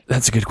differently?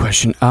 That's a good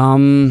question.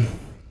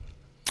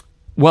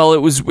 Well, it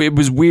was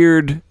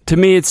weird. To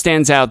me, it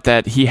stands out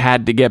that he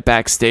had to get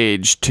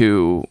backstage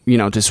to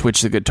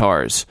switch the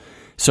guitars.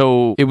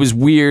 So it was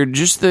weird,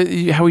 just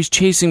how he's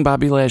chasing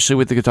Bobby Lashley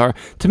with the guitar.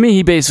 To me,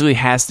 he basically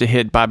has to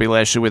hit Bobby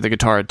Lashley with the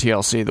guitar at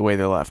TLC the way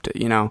they left it,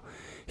 you know?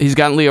 He's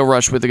gotten Lio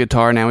Rush with the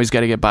guitar, now he's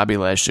got to get Bobby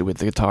Lashley with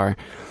the guitar.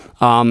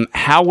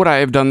 How would I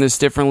have done this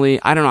differently?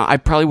 I don't know. I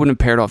probably wouldn't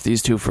have paired off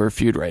these two for a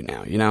feud right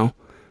now, you know?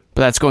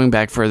 But that's going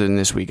back further than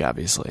this week,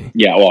 obviously.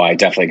 Yeah, well, I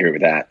definitely agree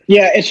with that.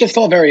 Yeah, it's just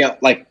all very,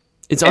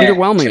 it's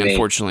underwhelming,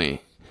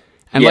 unfortunately.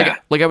 And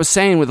like I was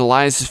saying with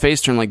Elias'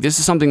 face turn, like this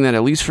is something that,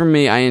 at least for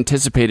me, I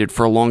anticipated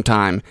for a long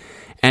time.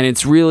 And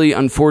it's really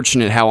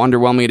unfortunate how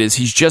underwhelming it is.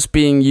 He's just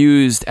being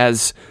used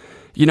as,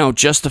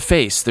 just a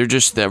face.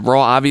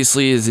 Raw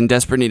obviously is in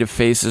desperate need of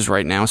faces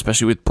right now,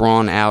 especially with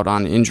Braun out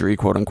on injury,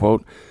 quote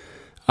unquote.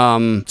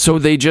 So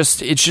they're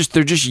just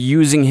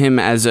using him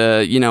as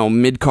a,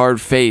 mid-card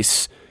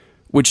face,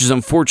 which is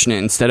unfortunate,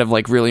 instead of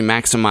like really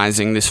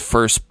maximizing this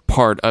first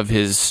part of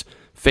his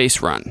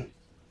face run,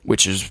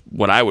 which is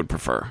what I would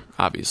prefer,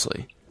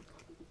 obviously.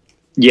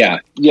 Yeah,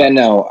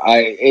 no,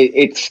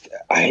 I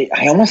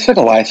almost think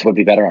Elias would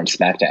be better on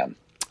SmackDown.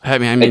 I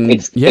mean,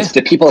 it's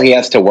the people he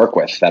has to work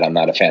with that I'm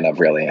not a fan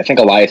of, really. I think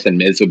Elias and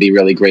Miz would be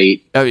really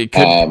great. Oh, it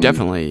could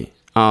definitely.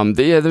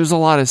 There's a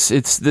lot of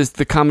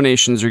the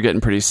combinations are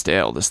getting pretty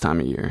stale this time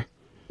of year.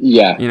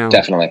 Yeah,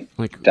 definitely.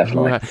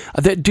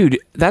 Dude,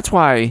 that's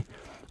why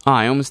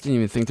I almost didn't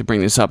even think to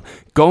bring this up.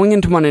 Going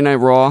into Monday Night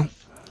Raw,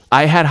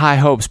 I had high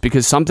hopes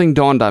because something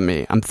dawned on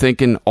me. I'm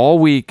thinking all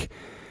week,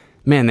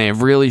 man, they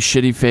have really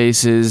shitty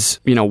faces.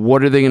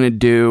 What are they going to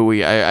do?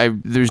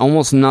 There's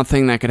almost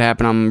nothing that could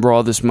happen on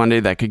Raw this Monday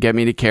that could get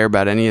me to care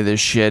about any of this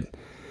shit.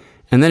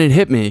 And then it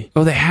hit me.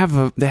 Oh, they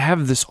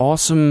have this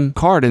awesome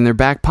card in their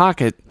back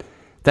pocket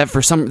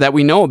that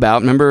we know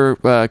about. Remember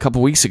a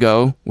couple weeks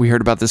ago, we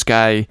heard about this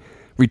guy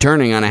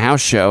returning on a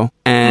house show,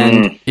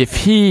 and if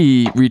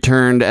he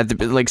returned at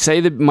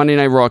say the Monday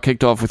Night Raw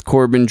kicked off with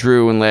Corbin,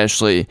 Drew, and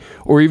Lashley,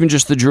 or even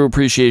just the Drew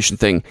Appreciation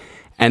thing,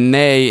 and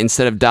they,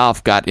 instead of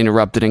Dolph, got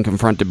interrupted and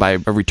confronted by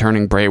a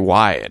returning Bray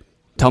Wyatt,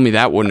 tell me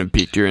that wouldn't have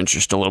piqued your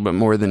interest a little bit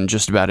more than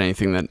just about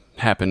anything that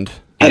happened.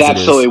 It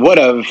absolutely would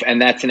have,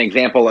 and that's an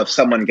example of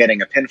someone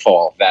getting a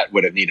pinfall that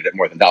would have needed it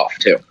more than Dolph,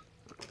 too.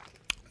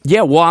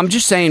 Yeah, well, I'm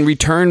just saying,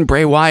 return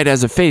Bray Wyatt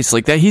as a face.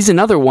 Like that, he's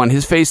another one.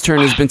 His face turn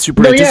has been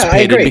super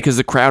anticipated because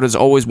the crowd has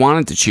always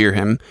wanted to cheer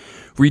him.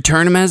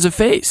 Return him as a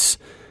face.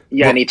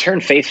 Yeah, and he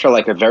turned face for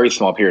like a very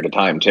small period of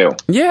time too.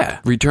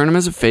 Yeah, return him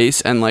as a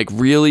face and like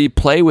really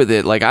play with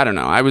it. Like, I don't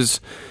know.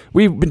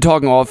 We've been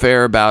talking off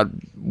air about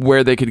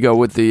where they could go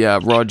with the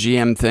Raw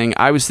GM thing.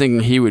 I was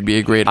thinking he would be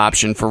a great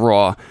option for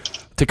Raw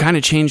to kind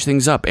of change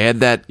things up.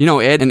 Add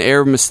an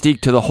air of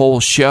mystique to the whole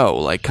show.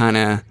 Like, kind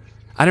of,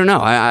 I don't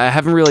know. I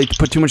haven't really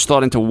put too much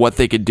thought into what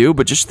they could do,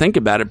 but just think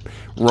about it.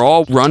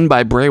 Raw run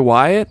by Bray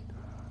Wyatt?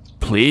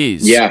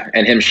 Please. Yeah,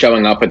 and him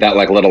showing up with that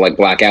like little like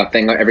blackout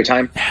thing every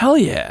time. Hell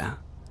yeah.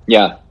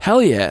 Yeah.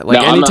 Hell yeah.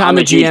 Like, no, anytime I'm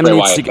the GM Bray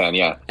needs Wyatt to fan,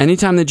 yeah.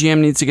 Anytime the GM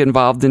needs to get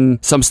involved in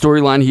some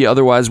storyline he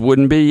otherwise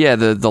wouldn't be, yeah,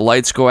 the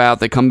lights go out,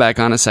 they come back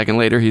on a second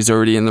later, he's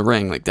already in the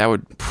ring. Like, that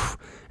would,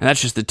 and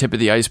that's just the tip of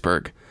the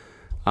iceberg.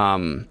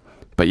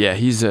 But yeah,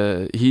 he's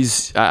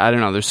I don't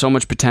know, there's so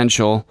much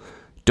potential.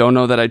 Don't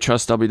know that I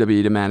trust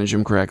WWE to manage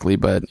him correctly,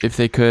 but if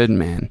they could,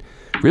 man,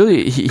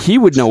 really, he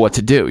would know what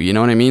to do. You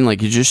know what I mean? Like,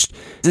 this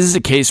is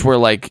a case where,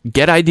 like,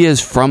 get ideas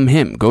from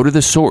him. Go to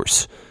the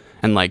source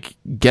and, like,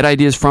 get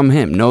ideas from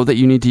him. Know that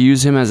you need to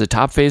use him as a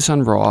top face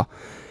on Raw,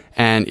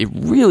 and it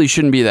really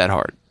shouldn't be that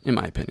hard, in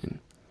my opinion.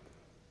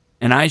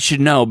 And I should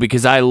know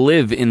because I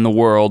live in the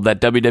world that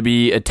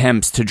WWE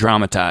attempts to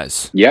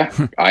dramatize. Yeah,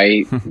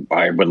 I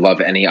would love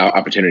any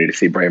opportunity to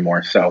see Bray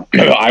more, so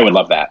I would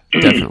love that.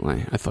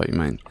 Definitely. I thought you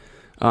might.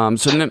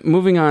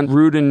 Moving on,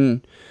 Rude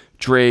and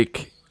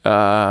Drake,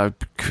 talk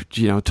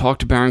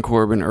to Baron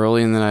Corbin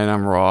early in the night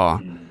on Raw.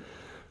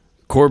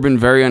 Corbin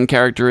very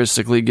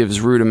uncharacteristically gives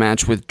Rude a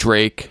match with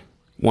Drake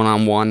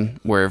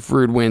one-on-one, where if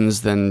Rude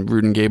wins, then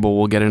Rude and Gable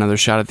will get another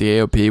shot at the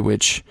AOP,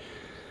 which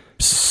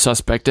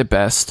suspect at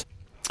best.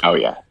 Oh,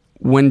 yeah.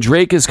 When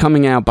Drake is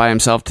coming out by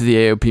himself to the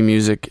AOP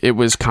music, it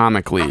was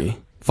comically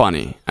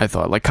funny, I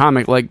thought. Like,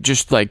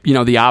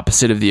 the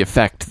opposite of the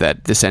effect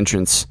that this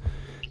entrance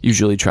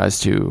usually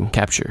tries to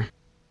capture.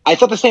 I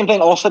thought the same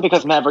thing also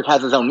because Maverick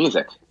has his own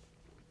music.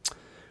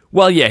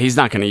 Well, yeah, he's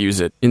not going to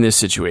use it in this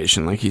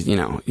situation. Like,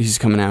 he's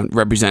coming out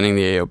representing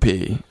the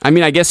AOP. I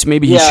mean, I guess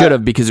maybe he should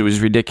have because it was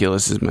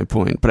ridiculous is my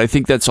point. But I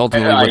think that's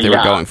ultimately what they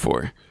were going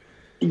for.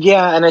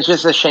 Yeah, and it's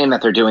just a shame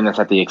that they're doing this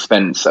at the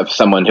expense of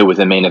someone who was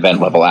a main event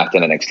level act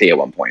in NXT at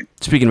one point.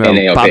 Speaking about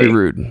Bobby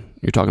Roode,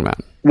 you're talking about.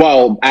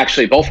 Well,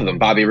 actually, both of them,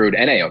 Bobby Roode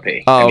and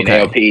AOP. Oh,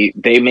 okay. AOP,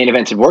 they main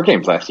evented War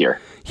Games last year.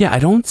 Yeah, I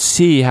don't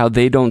see how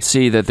they don't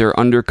see that they're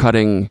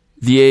undercutting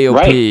the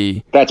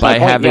AOP by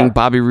having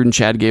Bobby Roode and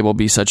Chad Gable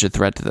be such a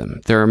threat to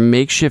them. They're a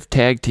makeshift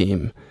tag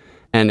team,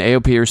 and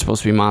AOP are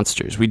supposed to be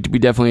monsters. We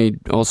definitely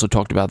also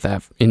talked about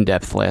that in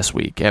depth last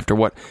week.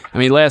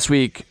 Last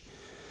week,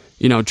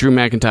 Drew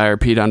McIntyre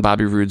peed on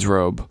Bobby Roode's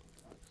robe.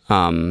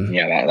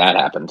 That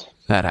happened.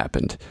 That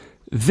happened.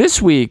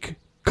 This week,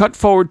 cut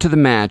forward to the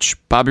match,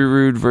 Bobby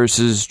Roode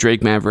versus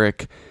Drake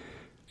Maverick.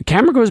 The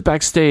camera goes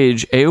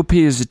backstage, AOP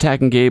is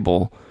attacking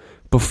Gable.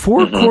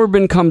 Before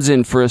Corbin comes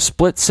in for a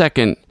split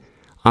second,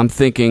 I'm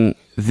thinking,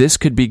 this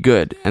could be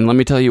good, and let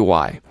me tell you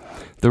why.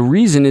 The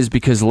reason is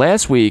because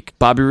last week,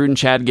 Bobby Roode and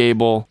Chad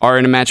Gable are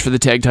in a match for the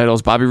tag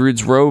titles. Bobby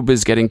Roode's robe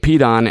is getting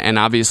peed on, and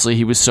obviously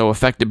he was so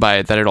affected by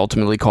it that it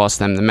ultimately cost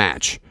them the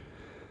match.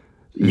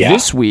 Yeah.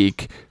 This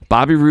week,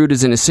 Bobby Roode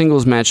is in a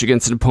singles match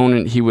against an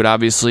opponent he would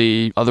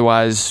obviously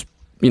otherwise,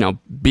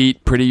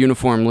 beat pretty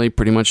uniformly,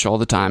 pretty much all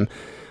the time.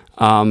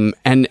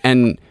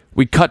 And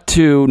we cut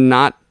to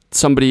not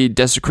somebody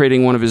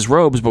desecrating one of his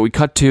robes, but we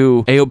cut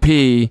to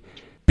AOP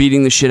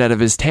beating the shit out of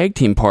his tag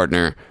team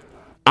partner.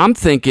 I'm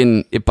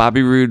thinking if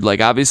Bobby Roode,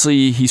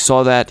 obviously he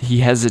saw that, he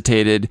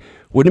hesitated.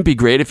 Wouldn't it be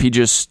great if he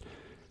just,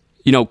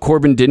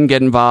 Corbin didn't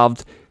get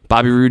involved,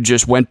 Bobby Roode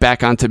just went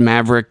back onto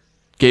Maverick,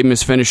 gave him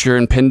his finisher,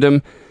 and pinned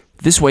him?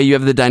 This way you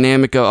have the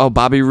dynamic of,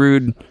 Bobby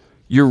Roode,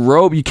 your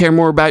robe, you care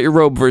more about your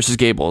robe versus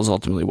Gable is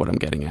ultimately what I'm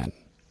getting at.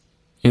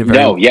 In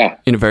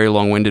a very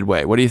long-winded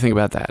way. What do you think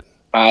about that?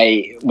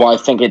 I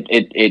think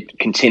it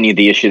continued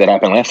the issue that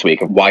happened last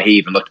week of why he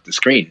even looked at the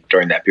screen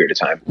during that period of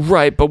time.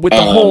 Right, but with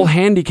the whole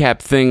handicap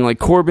thing,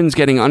 Corbin's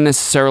getting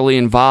unnecessarily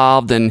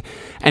involved, and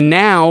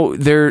now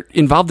they're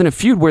involved in a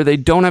feud where they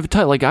don't have a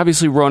title.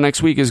 Obviously, Raw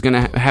next week is going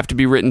to have to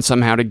be written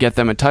somehow to get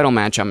them a title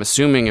match, I'm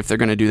assuming, if they're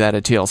going to do that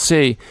at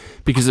TLC,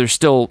 because they're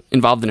still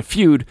involved in a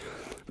feud.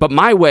 But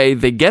my way,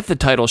 they get the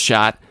title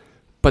shot,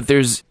 but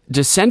there's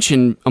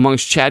dissension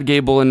amongst Chad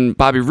Gable and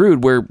Bobby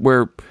Roode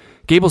where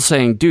Gable's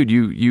saying, dude,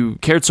 you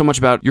cared so much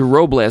about your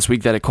robe last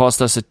week that it cost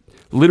us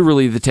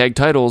literally the tag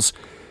titles.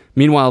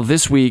 Meanwhile,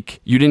 this week,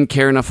 you didn't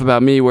care enough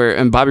about me,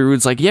 and Bobby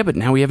Roode's like, yeah, but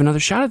now we have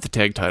another shot at the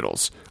tag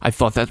titles. I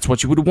thought that's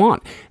what you would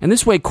want. And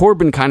this way,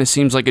 Corbin kind of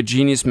seems like a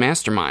genius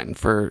mastermind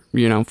for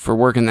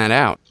working that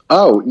out.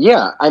 Oh,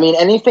 yeah.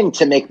 Anything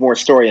to make more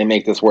story and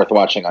make this worth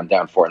watching, I'm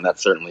down for, and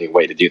that's certainly a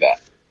way to do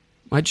that.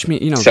 I just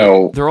mean,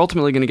 they're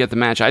ultimately going to get the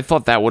match. I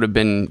thought that would have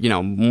been,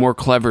 more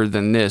clever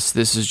than this.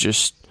 This is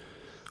just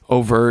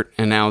overt,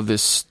 and now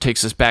this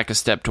takes us back a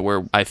step to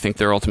where I think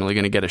they're ultimately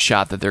going to get a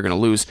shot that they're going to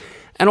lose.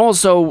 And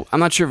also, I'm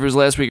not sure if it was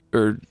last week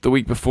or the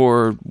week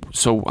before,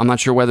 so I'm not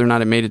sure whether or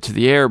not it made it to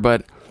the air,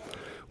 but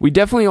we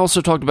definitely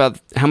also talked about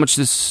how much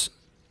this...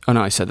 Oh,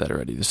 no, I said that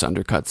already. This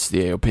undercuts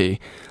the AOP.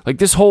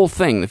 This whole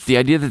thing, the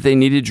idea that they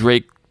needed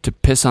Drake to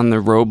piss on the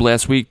robe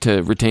last week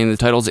to retain the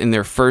titles in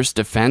their first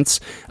defense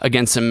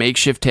against a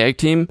makeshift tag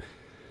team,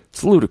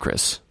 it's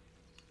ludicrous.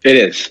 It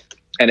is.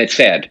 And it's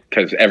sad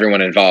because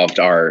everyone involved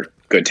are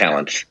good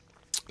talents.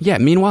 Yeah,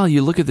 meanwhile,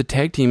 you look at the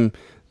tag team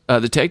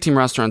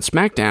roster on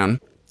SmackDown,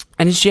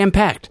 and it's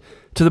jam-packed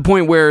to the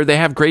point where they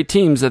have great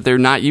teams that they're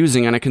not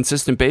using on a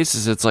consistent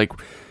basis. It's like,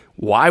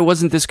 why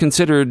wasn't this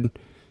considered,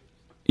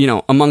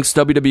 amongst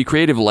WWE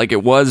Creative like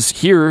it was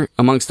here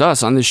amongst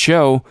us on this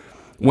show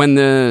when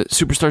the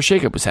Superstar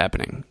Shakeup was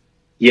happening?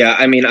 Yeah,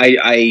 I mean,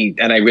 I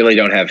really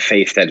don't have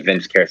faith that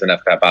Vince cares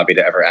enough about Bobby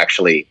to ever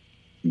actually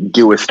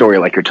do a story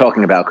like you're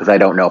talking about, because I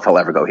don't know if he'll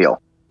ever go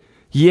heel.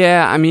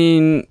 Yeah, I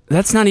mean,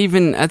 that's not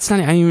even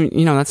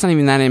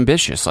that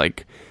ambitious.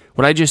 Like,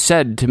 what I just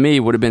said to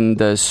me would have been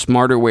the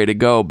smarter way to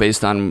go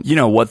based on,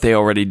 what they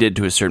already did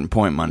to a certain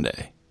point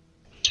Monday.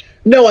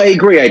 No, I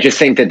agree. I just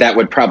think that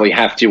would probably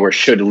have to or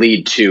should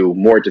lead to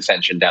more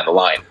dissension down the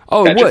line.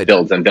 Oh, that it would. Just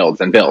builds and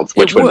builds and builds,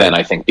 which would then,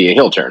 I think, be a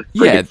heel turn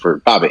for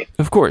Bobby.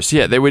 Of course,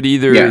 yeah. They would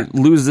either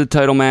lose the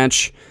title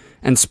match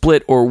and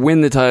split, or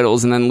win the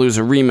titles and then lose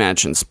a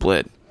rematch and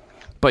split.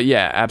 But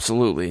yeah,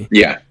 absolutely.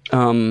 Yeah.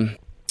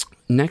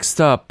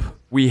 Next up,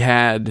 we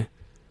had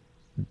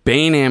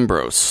Bane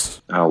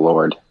Ambrose. Oh,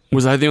 Lord.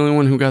 Was I the only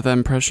one who got that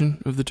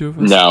impression of the two of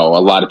us? No, a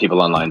lot of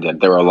people online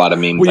did. There were a lot of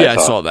memes. Well, yeah, I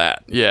saw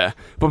that. Yeah.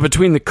 But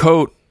between the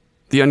coat,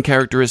 the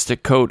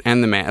uncharacteristic coat,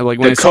 and the mask, like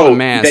when I saw the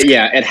mask.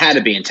 It had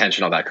to be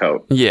intentional, that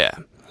coat. Yeah.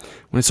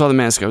 When I saw the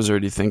mask, I was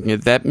already thinking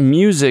it. That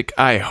music,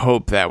 I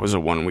hope that was a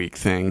 1 week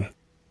thing.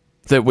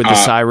 That with the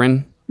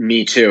siren.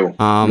 Me too.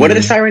 What did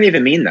the siren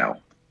even mean, though?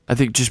 I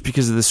think just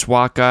because of the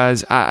SWAT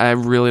guys, I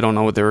really don't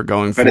know what they were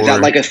going for. But is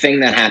that like a thing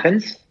that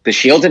happens? The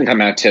Shield didn't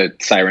come out to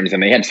sirens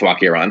and they had SWAT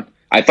gear on.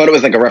 I thought it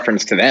was like a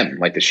reference to them,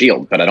 like the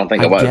Shield, but I don't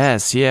think it was.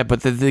 Yes, yeah,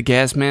 but the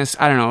gas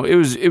mask, I don't know. It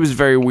was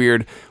very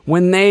weird.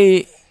 When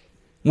the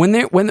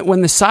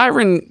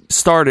siren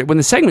started, when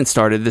the segment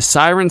started, the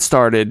siren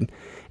started,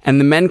 and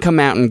the men come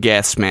out in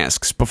gas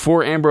masks.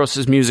 Before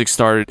Ambrose's music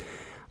started,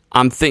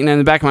 I'm thinking, in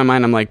the back of my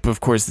mind, I'm like,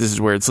 of course, this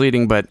is where it's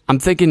leading, but I'm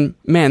thinking,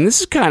 man, this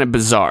is kind of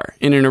bizarre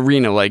in an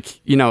arena. Like,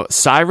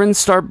 sirens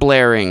start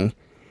blaring,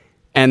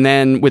 and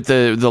then with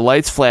the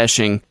lights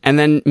flashing, and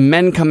then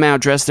men come out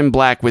dressed in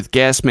black with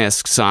gas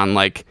masks on.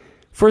 Like,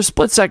 for a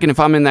split second, if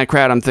I'm in that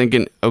crowd, I'm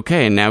thinking,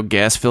 okay, now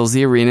gas fills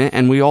the arena,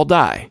 and we all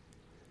die.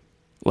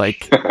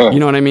 Like, you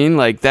know what I mean?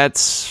 Like,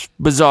 that's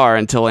bizarre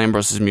until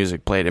Ambrose's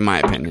music played, in my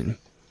opinion.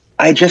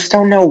 I just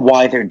don't know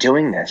why they're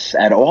doing this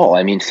at all.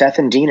 I mean, Seth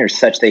and Dean are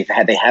such, they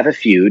have a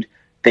feud.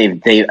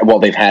 They've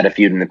had a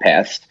feud in the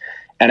past,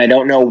 and I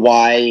don't know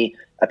why.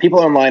 People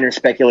online are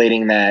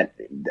speculating that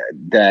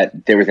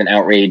there was an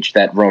outrage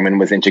that Roman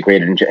was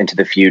integrated into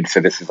the feud, so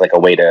this is like a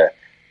way to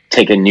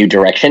take a new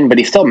direction. But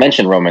he still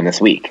mentioned Roman this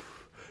week.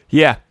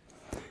 Yeah.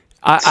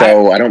 I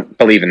don't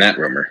believe in that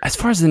rumor. As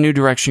far as the new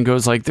direction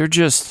goes, like they're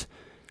just,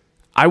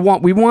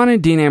 we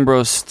wanted Dean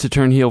Ambrose to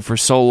turn heel for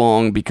so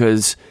long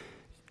because,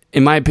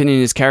 in my opinion,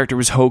 his character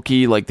was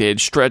hokey. Like, they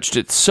had stretched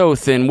it so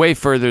thin, way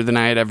further than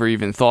I had ever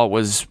even thought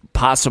was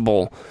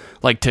possible.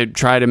 Like, to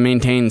try to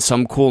maintain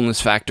some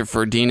coolness factor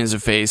for Dean as a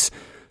face.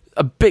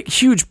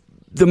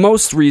 The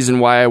most reason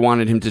why I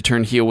wanted him to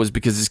turn heel was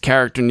because his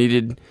character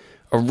needed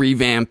a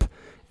revamp.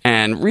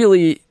 And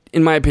really,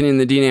 in my opinion,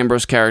 the Dean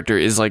Ambrose character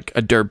is like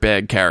a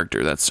dirtbag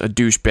character. That's a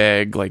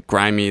douchebag, like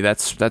grimy.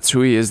 That's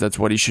who he is. That's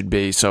what he should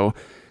be. So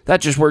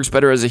that just works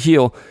better as a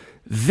heel.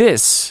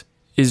 This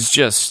is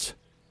just,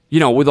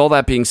 with all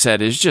that being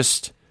said, is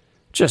just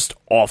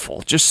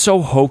awful. Just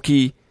so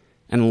hokey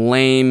and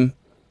lame,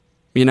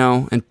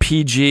 and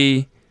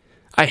PG.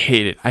 I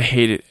hate it. I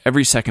hate it.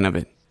 Every second of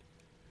it.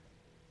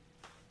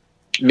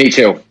 Me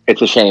too.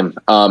 It's a shame.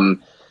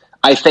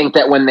 I think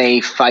that when they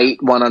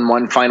fight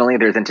one-on-one finally,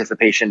 there's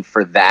anticipation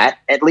for that,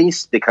 at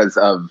least, because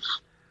of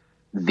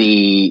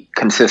the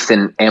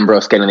consistent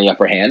Ambrose getting the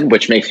upper hand,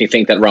 which makes me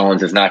think that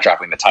Rollins is not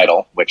dropping the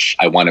title, which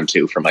I want him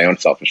to for my own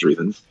selfish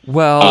reasons.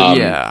 Well,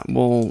 yeah.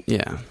 Well,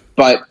 yeah.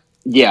 But,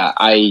 yeah,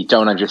 I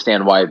don't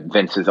understand why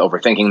Vince is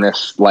overthinking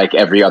this like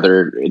every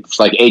other... It's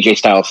like AJ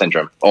Styles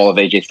syndrome. All of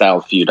AJ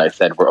Styles' feud, I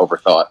said, were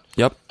overthought.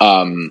 Yep.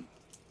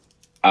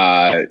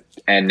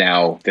 And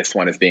now this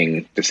one is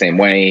being the same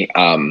way.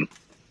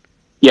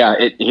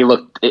 He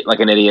looked like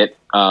an idiot.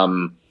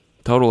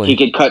 Totally. He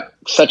could cut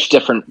such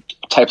different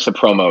types of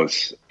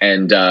promos.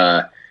 And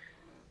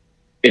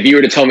if you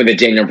were to tell me that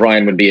Daniel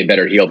Bryan would be a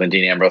better heel than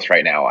Dean Ambrose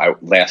right now,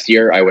 last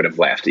year, I would have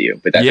laughed at you.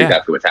 But that's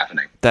exactly what's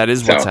happening. That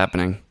is what's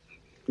happening.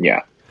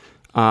 Yeah.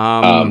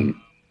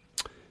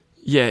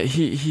 Yeah,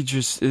 he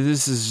just...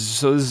 This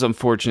is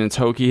unfortunate. It's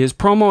hokey. His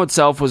promo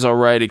itself was all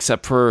right,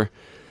 except for...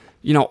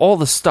 all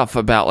the stuff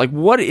about, like,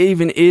 what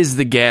even is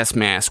the gas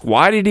mask?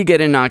 Why did he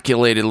get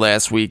inoculated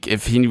last week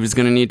if he was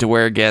going to need to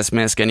wear a gas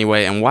mask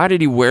anyway? And why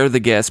did he wear the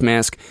gas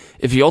mask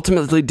if he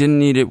ultimately didn't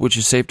need it, which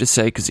is safe to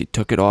say because he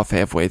took it off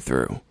halfway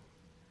through?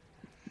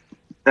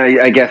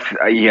 I guess,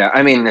 yeah.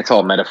 I mean, it's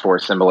all metaphor,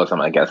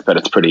 symbolism, I guess, but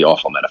it's pretty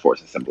awful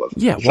metaphors and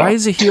symbolism. Yeah, why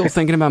is a heel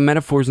thinking about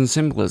metaphors and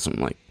symbolism?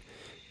 Like,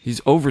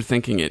 he's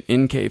overthinking it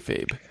in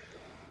kayfabe.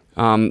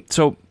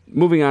 So...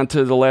 moving on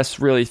to the last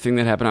really thing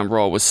that happened on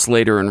Raw was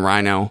Slater and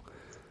Rhino.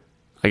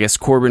 I guess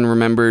Corbin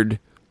remembered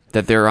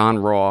that they're on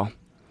Raw,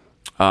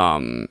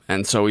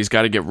 and so he's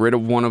got to get rid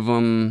of one of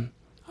them.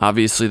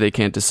 Obviously, they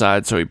can't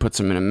decide, so he puts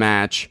them in a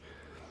match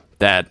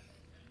that,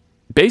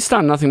 based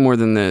on nothing more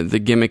than the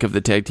gimmick of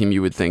the tag team,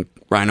 you would think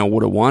Rhino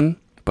would have won,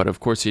 but of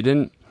course he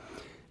didn't.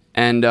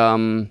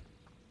 And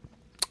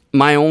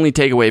my only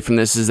takeaway from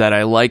this is that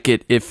I like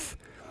it if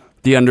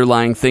the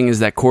underlying thing is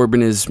that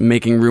Corbin is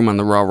making room on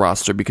the Raw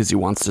roster because he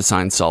wants to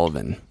sign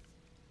Sullivan.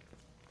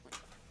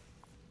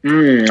 I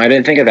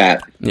didn't think of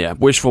that. Yeah,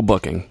 wishful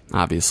booking,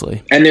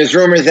 obviously. And there's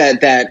rumors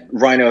that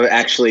Rhino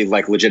actually,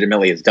 like,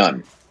 legitimately is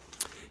done.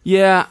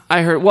 Yeah,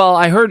 I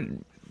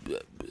heard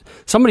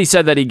somebody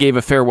said that he gave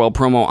a farewell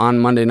promo on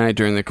Monday night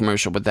during the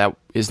commercial, but that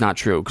is not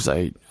true because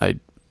I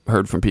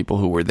heard from people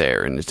who were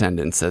there in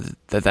attendance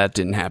that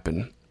didn't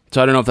happen.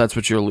 So I don't know if that's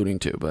what you're alluding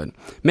to, but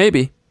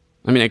maybe.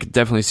 I mean, I could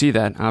definitely see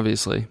that,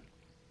 obviously.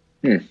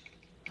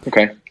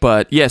 Okay.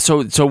 But yeah,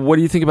 so what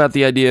do you think about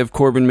the idea of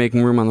Corbin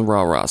making room on the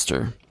Raw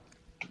roster?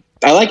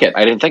 I like it.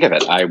 I didn't think of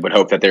it. I would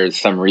hope that there's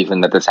some reason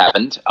that this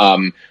happened.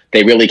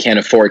 They really can't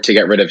afford to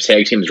get rid of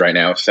tag teams right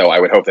now, so I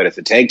would hope that it's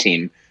a tag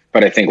team,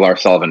 but I think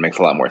Lars Sullivan makes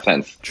a lot more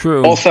sense.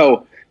 True.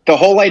 Also, the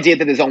whole idea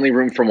that there's only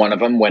room for one of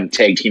them when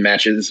tag team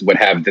matches would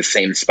have the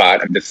same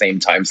spot at the same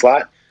time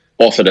slot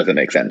also doesn't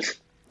make sense.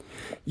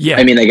 Yeah.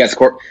 I mean, I guess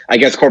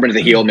Corbin's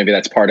a heel, maybe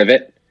that's part of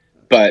it,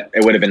 but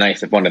it would have been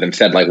nice if one of them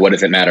said, like, what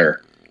does it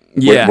matter?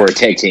 Yeah. We're a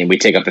tag team. We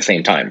take up the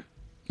same time.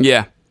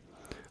 Yeah.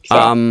 So,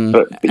 I mean,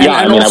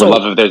 I would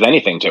love if there's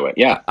anything to it.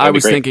 Yeah, I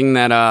was thinking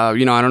that, I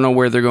don't know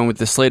where they're going with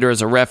the Slater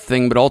as a ref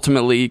thing, but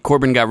ultimately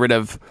Corbin got rid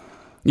of,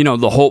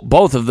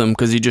 both of them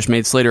because he just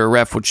made Slater a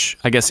ref, which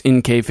I guess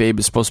in kayfabe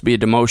is supposed to be a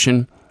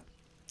demotion,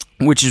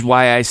 which is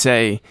why I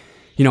say,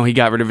 he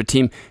got rid of a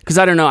team. Because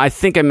I don't know, I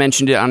think I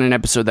mentioned it on an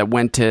episode that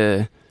went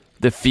to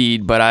the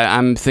feed, but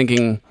I'm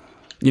thinking,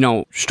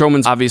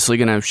 Strowman's obviously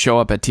going to show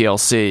up at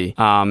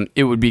TLC.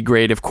 It would be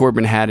great if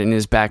Corbin had in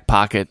his back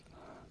pocket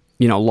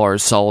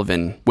Lars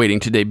Sullivan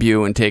waiting to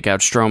debut and take out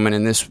Strowman,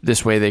 and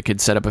this way they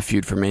could set up a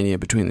feud for Mania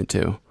between the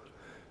two.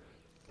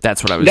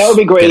 That's what I was. That would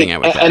be great. Getting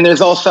at with that. And there's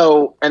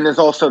also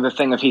the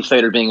thing of Heath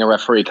Slater being a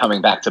referee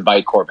coming back to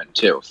bite Corbin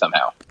too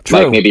somehow. True.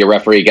 Like maybe a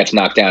referee gets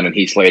knocked down and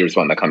Heath Slater's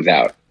one that comes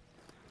out.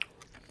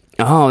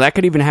 Oh, that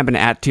could even happen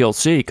at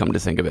TLC. Come to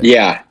think of it.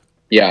 Yeah.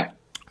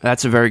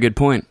 That's a very good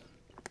point.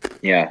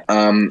 Yeah.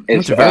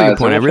 That's a very good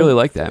point. I really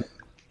like that.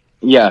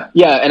 Yeah,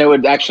 and it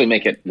would actually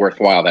make it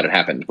worthwhile that it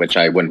happened, which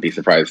I wouldn't be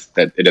surprised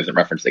that it isn't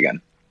referenced again.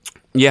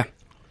 Yeah.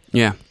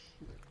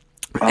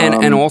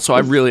 And also,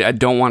 I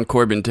don't want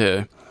Corbin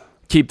to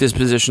keep this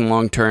position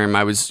long term.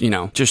 I was,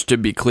 just to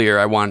be clear,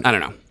 I don't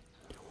know.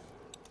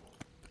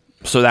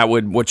 So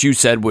what you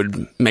said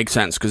would make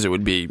sense because it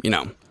would be,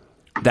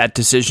 that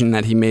decision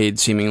that he made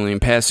seemingly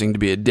in passing to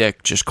be a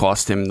dick just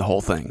cost him the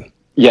whole thing.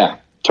 Yeah,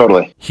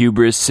 totally.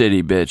 Hubris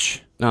City, bitch.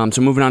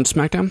 So moving on to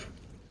SmackDown?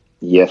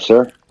 Yes,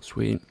 sir.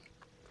 Sweet.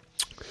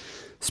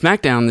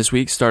 SmackDown this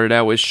week started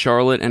out with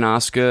Charlotte and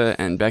Asuka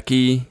and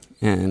Becky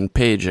and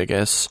Paige, I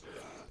guess,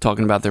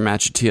 talking about their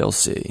match at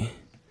TLC.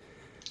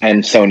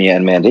 And Sonya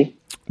and Mandy.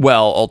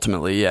 Well,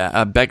 ultimately,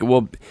 yeah. Becky.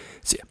 Well,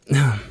 see,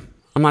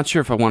 I'm not sure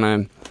if I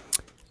want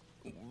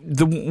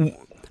to.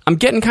 I'm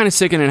getting kind of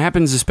sick, and it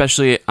happens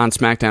especially on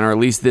SmackDown, or at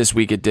least this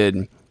week it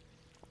did,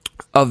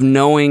 of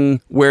knowing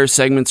where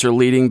segments are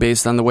leading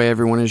based on the way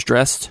everyone is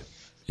dressed.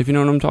 If you know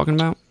what I'm talking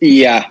about.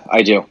 Yeah,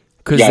 I do.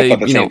 Yeah, I thought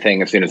the same know,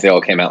 thing as soon as they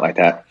all came out like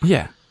that.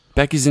 Yeah.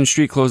 Becky's in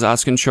street clothes,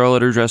 Asuka and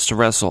Charlotte are dressed to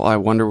wrestle. I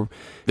wonder,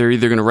 they're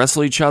either going to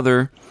wrestle each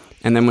other,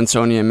 and then when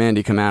Sonya and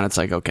Mandy come out, it's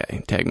like,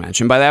 okay, tag match.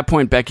 And by that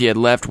point, Becky had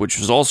left, which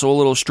was also a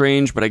little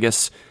strange, but I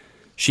guess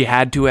she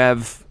had to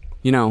have,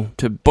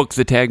 to book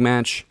the tag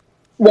match.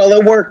 Well,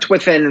 it worked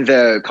within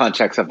the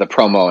context of the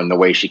promo and the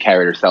way she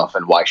carried herself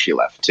and why she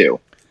left, too.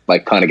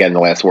 Like, kind of getting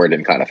the last word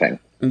in kind of thing.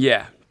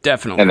 Yeah,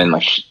 definitely. And then,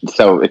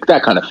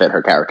 that kind of fit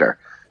her character.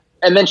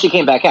 And then she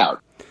came back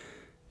out.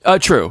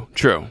 True.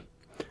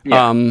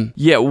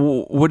 Yeah.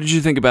 What did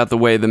you think about the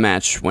way the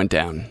match went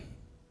down?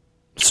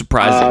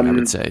 Surprising, I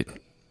would say.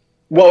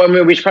 Well, I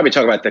mean, we should probably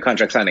talk about the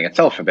contract signing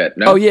itself a bit.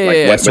 No? Oh,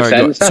 yeah.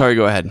 Sorry,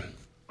 go ahead.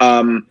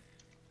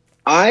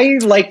 I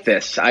like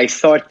this. I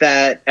thought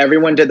that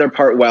everyone did their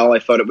part well. I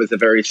thought it was a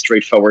very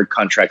straightforward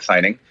contract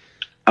signing.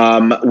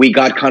 We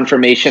got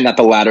confirmation that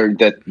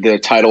the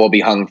title will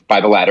be hung by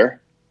the ladder,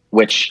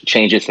 which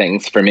changes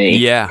things for me.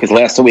 Yeah. Because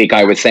last week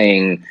I was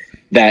saying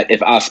that if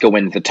Asuka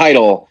wins the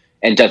title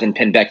and doesn't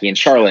pin Becky and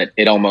Charlotte,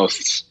 it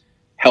almost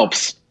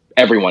helps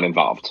everyone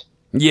involved.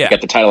 Yeah. Get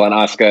the title on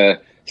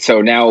Asuka.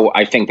 So now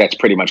I think that's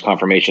pretty much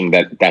confirmation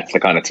that that's the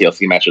kind of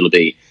TLC match it'll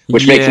be,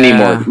 which makes me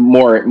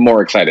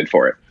more excited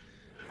for it.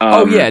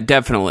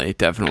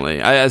 Definitely.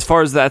 As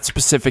far as that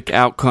specific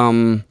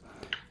outcome,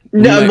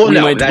 we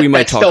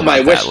might talk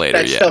about that later.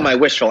 That's still my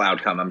wishful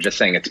outcome. I'm just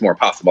saying it's more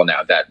possible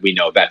now that we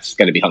know that's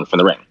going to be hung from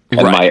the ring.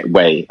 And my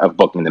way of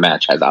booking the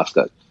match has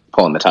Asuka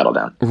pulling the title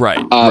down.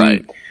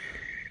 Right.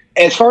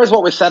 As far as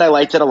what was said, I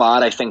liked it a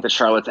lot. I think that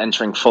Charlotte's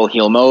entering full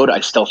heel mode. I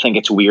still think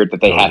it's weird that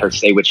they had her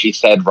say what she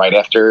said right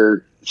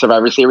after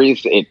Survivor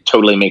Series. It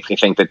totally makes me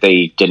think that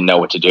they didn't know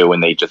what to do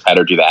and they just had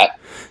her do that.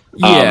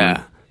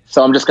 Yeah.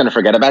 So I'm just going to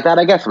forget about that.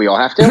 I guess we all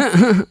have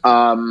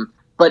to.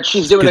 But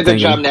she's doing a good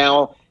job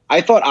now. I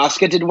thought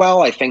Asuka did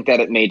well. I think that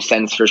it made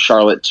sense for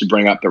Charlotte to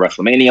bring up the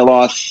WrestleMania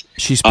loss.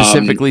 She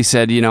specifically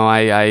said,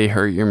 I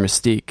hurt your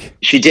Mystique.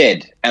 She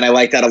did, and I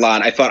like that a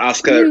lot. I thought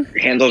Asuka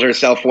handled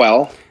herself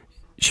well.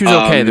 She was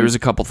okay. There was a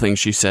couple things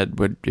she said,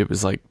 but it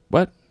was like,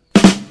 what?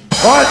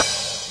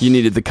 What? You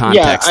needed the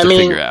context to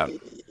figure out.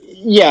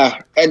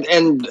 Yeah,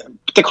 and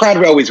the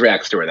crowd always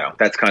reacts to her, though.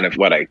 That's kind of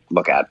what I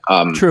look at.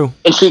 True.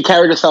 And she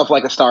carried herself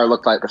like a star,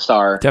 looked like a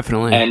star.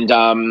 Definitely. And,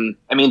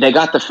 they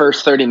got the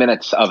first 30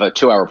 minutes of a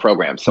 2-hour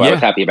program, so I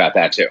was happy about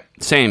that, too.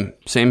 Same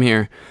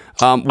here.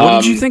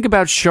 What did you think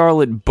about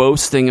Charlotte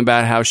boasting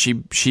about how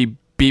she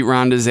beat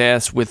Ronda's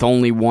ass with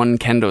only one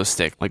kendo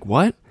stick? Like,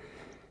 what?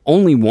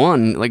 Only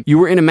one? Like, you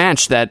were in a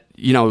match that,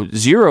 0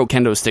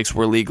 kendo sticks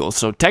were legal,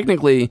 so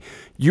technically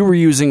you were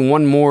using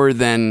one more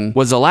than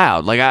was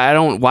allowed. Like,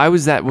 why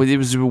was that? It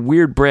was a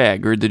weird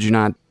brag, or did you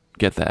not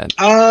get that?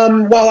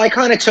 Well, I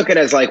kind of took it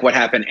as, like, what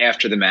happened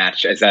after the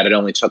match, as that it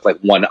only took, like,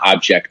 one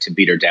object to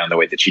beat her down the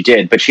way that she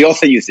did, but she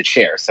also used a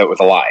chair, so it was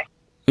a lie.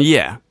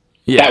 Yeah.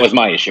 That was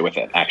my issue with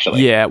it,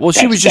 actually. Yeah, well,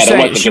 she was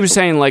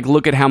saying, like,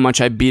 look at how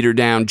much I beat her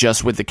down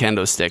just with the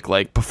kendo stick,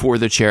 like, before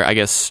the chair, I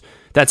guess.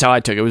 That's how I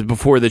took it. It was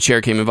before the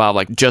chair came involved,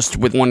 like, just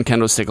with one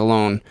kendo stick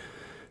alone.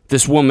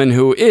 This woman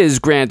who is,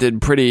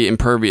 granted, pretty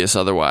impervious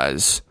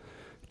otherwise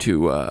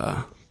to,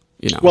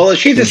 Well, if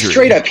she's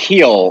injury.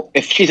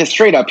 If she's a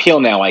straight up heel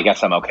now, I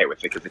guess I'm okay with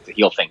it because it's a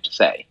heel thing to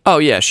say. Oh,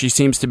 yeah, she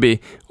seems to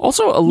be.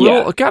 Also,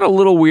 it got a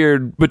little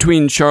weird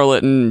between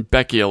Charlotte and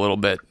Becky a little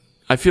bit.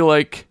 I feel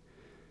like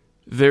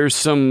there's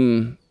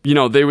some,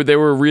 they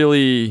were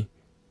really,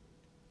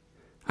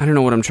 I don't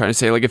know what I'm trying to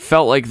say. Like, it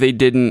felt like they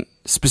didn't,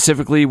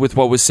 specifically with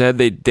what was said,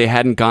 they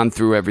hadn't gone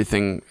through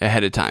everything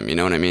ahead of time. You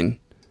know what I mean?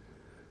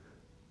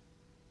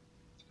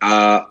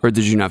 Or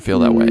did you not feel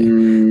that way?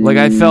 Like,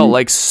 I felt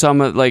like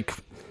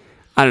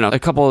I don't know, a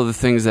couple of the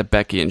things that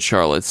Becky and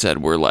Charlotte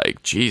said were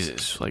like,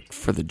 Jesus, like,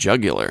 for the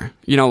jugular.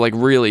 Like,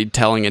 really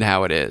telling it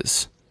how it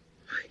is.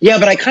 Yeah,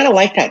 but I kind of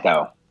like that,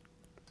 though.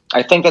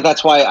 I think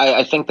that's why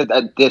I think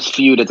that this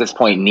feud at this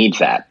point needs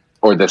that.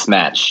 Or this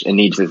match. It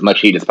needs as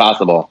much heat as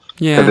possible.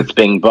 Yeah. Because it's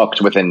being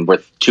booked with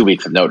 2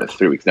 weeks of notice,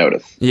 3 weeks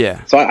notice.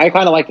 Yeah. So I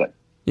kind of liked it.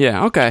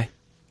 Yeah, okay.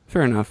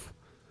 Fair enough.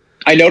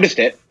 I noticed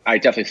it. I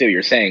definitely see what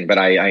you're saying, but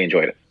I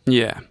enjoyed it.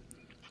 Yeah.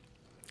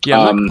 Yeah,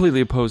 I'm not completely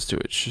opposed to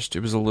it. It's just,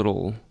 it was a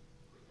little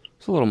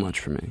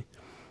much for me.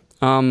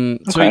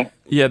 Okay.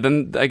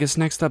 Then I guess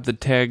next up, the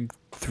tag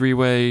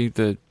 3-way,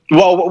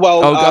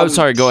 Well.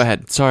 Sorry, go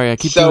ahead. Sorry, I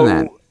keep doing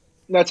that.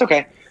 That's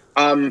okay.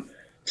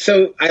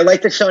 So I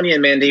like that Sonya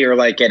and Mandy are,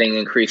 like, getting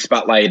increased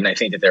spotlight, and I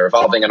think that they're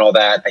evolving and all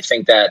that. I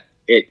think that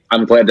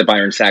I'm glad that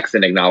Byron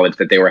Saxton acknowledged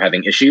that they were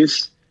having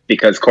issues,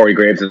 because Corey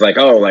Graves is like,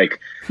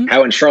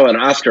 how in Charlotte and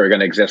Asuka are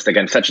going to exist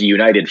against such a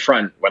united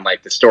front when,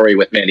 like, the story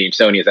with Mandy and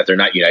Sonya is that they're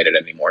not united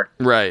anymore.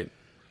 Right.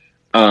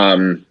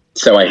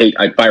 So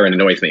Byron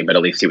annoys me, but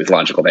at least he was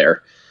logical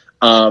there.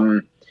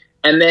 And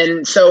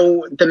then,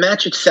 so the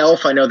match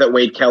itself, I know that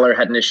Wade Keller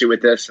had an issue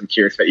with this. I'm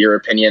curious about your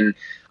opinion.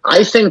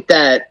 I think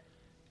that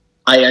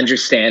I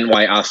understand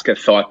why Asuka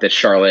thought that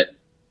Charlotte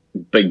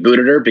big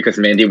booted her, because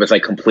Mandy was,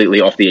 like, completely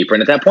off the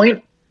apron at that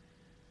point.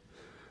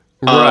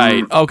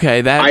 Right. Okay.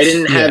 I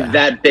didn't have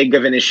that big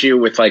of an issue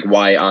with, like,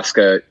 why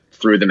Asuka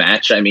threw the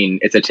match. I mean,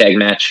 it's a tag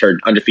match. Her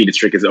undefeated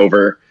streak is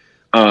over.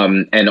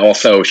 And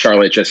also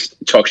Charlotte just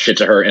talked shit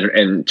to her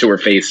and to her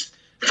face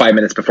 5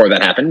 minutes before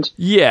that happened.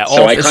 Yeah.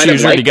 So I kind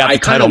of like got the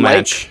title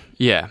match.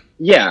 Yeah.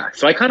 Yeah,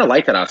 so I kind of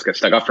like that Asuka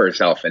stuck up for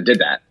herself and did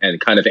that, and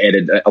kind of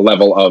added a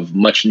level of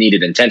much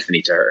needed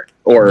intensity to her,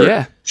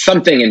 or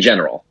something in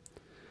general.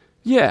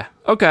 Yeah.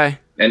 Okay.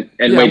 And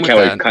Wade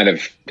Keller kind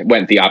of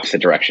went the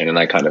opposite direction, and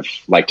I kind of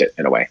liked it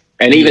in a way.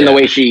 And even the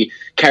way she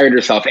carried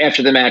herself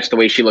after the match, the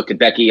way she looked at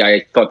Becky,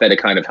 I thought that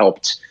it kind of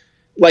helped.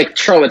 Like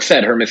Charlotte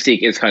said, her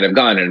mystique is kind of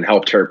gone, and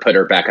helped her put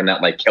her back in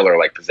that, like,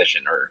 killer-like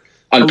position, or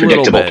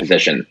unpredictable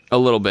position. A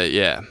little bit,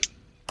 yeah.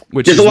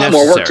 Which there's a lot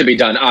more work to be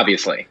done,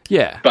 obviously.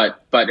 Yeah, but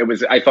it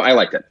was. I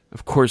liked it.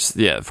 Of course,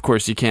 yeah. Of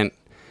course, you can't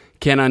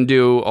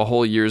undo a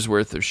whole year's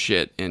worth of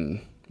shit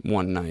in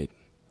one night.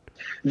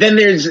 Then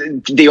there's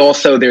the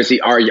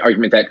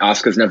argument that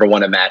Asuka's never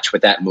won a match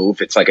with that move.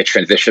 It's like a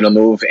transitional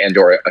move and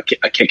or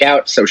a kick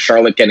out. So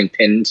Charlotte getting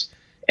pinned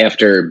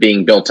after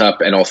being built up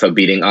and also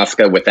beating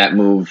Asuka with that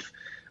move.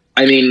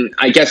 I mean,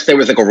 I guess there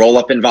was like a roll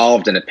up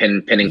involved and a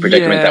pinning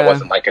predicament that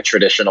wasn't like a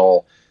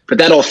traditional. But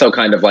that also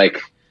kind of like.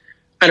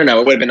 I don't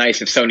know. It would have been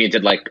nice if Sonya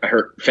did like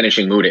her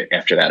finishing mood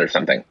after that or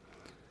something.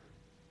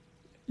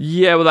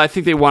 Yeah, well, I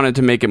think they wanted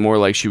to make it more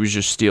like she was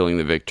just stealing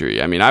the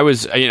victory. I mean,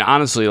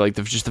 honestly, like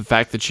just the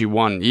fact that she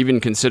won, even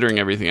considering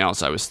everything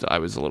else, I was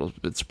a little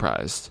bit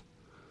surprised.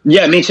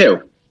 Yeah, me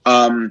too.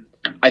 I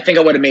think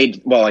I would have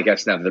made. Well, I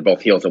guess now that they're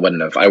both heels, I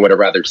wouldn't have. I would have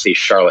rather see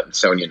Charlotte and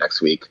Sonya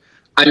next week.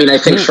 I mean, I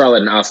think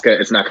Charlotte and Asuka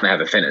is not going to have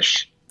a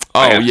finish.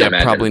 Oh,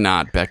 yeah, probably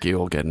not. Becky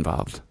will get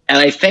involved. And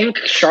I think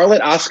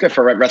Charlotte Asuka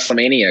for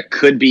WrestleMania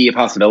could be a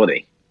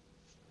possibility.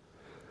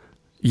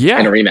 Yeah.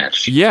 In a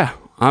rematch. Yeah.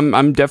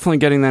 I'm definitely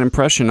getting that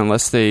impression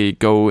unless they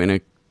go in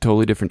a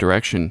totally different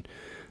direction.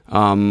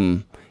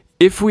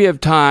 If we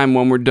have time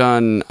when we're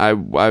done, I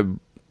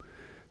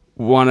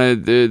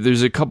want to...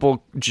 There's a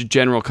couple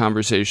general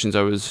conversations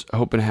I was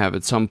hoping to have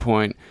at some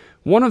point.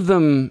 One of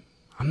them,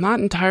 I'm not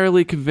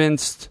entirely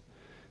convinced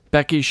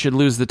Becky should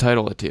lose the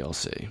title at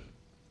TLC.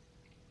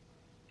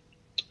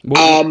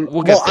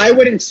 We'll get there. I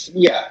wouldn't.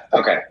 Yeah,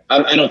 okay.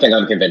 I don't think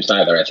I'm convinced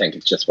either. I think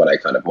it's just what I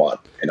kind of want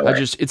in a way.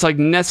 It's like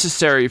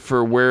necessary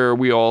for where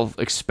we all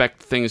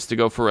expect things to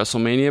go for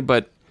WrestleMania.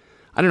 But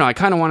I don't know. I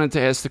kind of wanted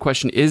to ask the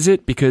question: is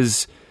it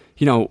because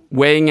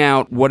weighing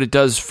out what it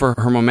does for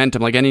her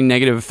momentum, like any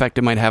negative effect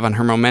it might have on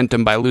her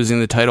momentum by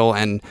losing the title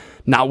and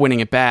not winning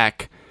it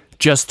back,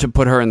 just to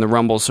put her in the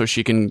Rumble so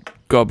she can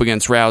go up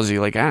against Rousey?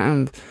 Like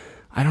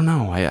I don't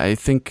know. I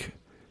think.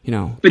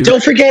 But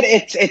don't forget,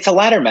 it's a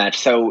ladder match.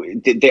 So I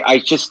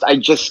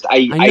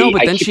know,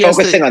 but then keep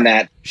focusing on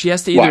that. She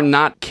has to either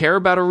not care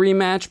about a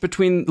rematch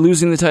between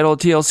losing the title at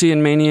TLC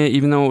and Mania,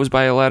 even though it was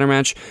by a ladder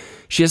match.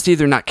 She has to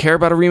either not care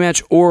about a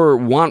rematch or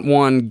want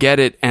one, get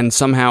it, and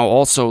somehow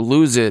also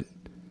lose it.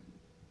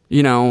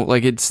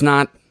 It's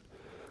not.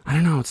 I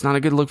don't know. It's not a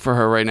good look for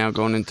her right now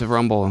going into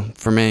Rumble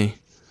for me.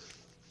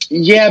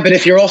 Yeah, but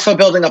if you're also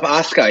building up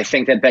Asuka, I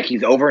think that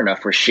Becky's over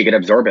enough where she could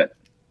absorb it.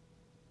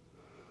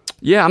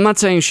 Yeah, I'm not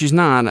saying she's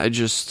not. I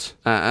just,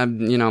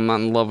 I'm not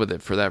in love with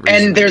it for that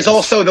reason. And there's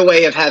also the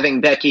way of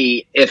having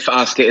Becky if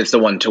Asuka is the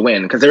one to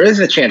win, because there is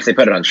a chance they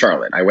put it on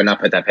Charlotte. I would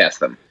not put that past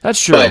them.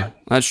 That's true.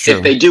 That's true.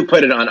 If they do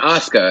put it on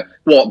Asuka,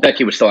 well,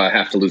 Becky would still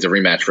have to lose a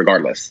rematch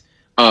regardless.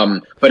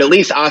 But at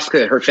least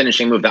Asuka, her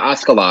finishing move, the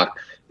Asuka lock,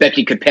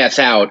 Becky could pass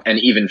out and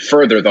even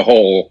further the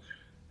whole.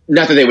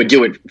 Not that they would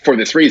do it for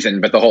this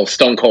reason, but the whole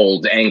Stone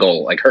Cold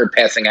angle, like her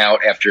passing out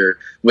after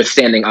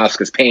withstanding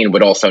Asuka's pain,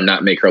 would also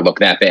not make her look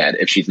that bad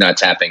if she's not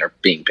tapping or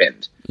being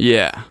pinned.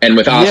 Yeah. And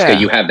with Asuka,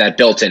 you have that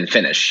built-in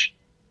finish.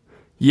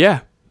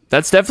 Yeah,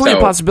 that's definitely a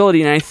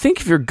possibility. And I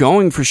think if you're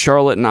going for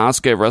Charlotte and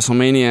Asuka at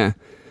WrestleMania,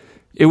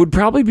 it would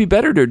probably be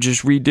better to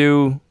just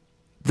redo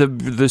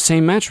the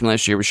same match from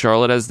last year with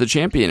Charlotte as the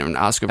champion and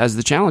Asuka as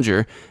the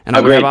challenger. And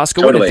I would have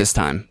Asuka win it this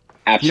time.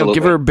 Absolutely.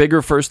 Give her a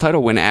bigger first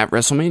title win at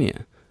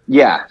WrestleMania.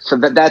 Yeah, so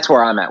that's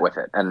where I'm at with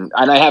it. And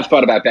I have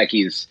thought about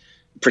Becky's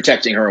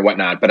protecting her and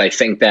whatnot, but I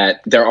think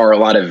that there are a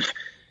lot of,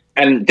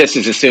 and this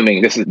is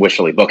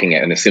wishfully booking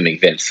it and assuming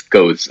Vince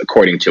goes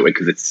according to it,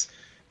 because it's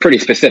pretty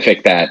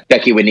specific that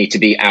Becky would need to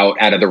be out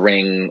of the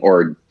ring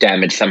or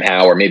damaged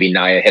somehow, or maybe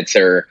Nia hits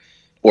her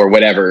or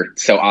whatever,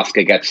 so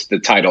Asuka gets the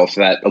title, so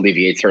that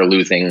alleviates her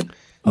losing.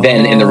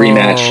 Then in the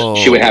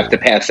rematch, she would have to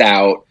pass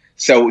out.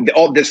 So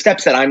all the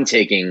steps that I'm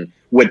taking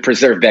would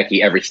preserve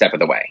Becky every step of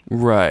the way.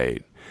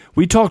 Right.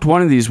 We talked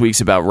one of these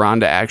weeks about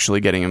Ronda actually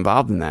getting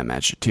involved in that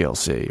match at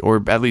TLC,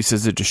 or at least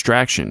as a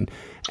distraction.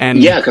 And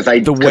yeah, because I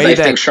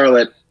think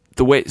Charlotte.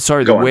 The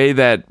way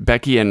that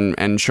Becky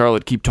and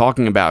Charlotte keep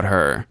talking about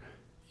her,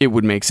 it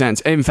would make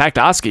sense. In fact,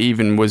 Asuka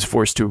even was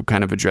forced to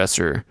kind of address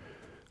her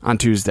on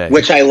Tuesday,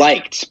 which I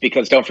liked,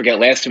 because don't forget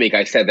last week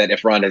I said that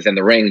if Ronda's in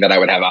the ring, that I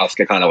would have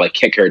Asuka kind of like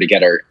kick her to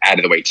get her out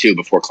of the way too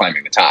before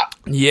climbing the top.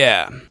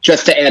 Yeah,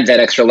 just to add that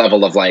extra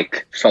level of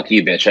like, fuck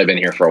you, bitch, I've been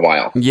here for a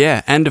while.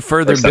 Yeah, and to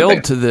further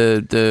build to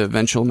the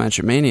eventual match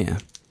at Mania.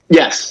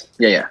 Yes,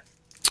 yeah.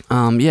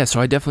 So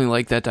I definitely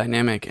like that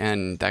dynamic,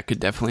 and that could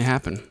definitely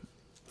happen.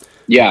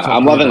 Yeah,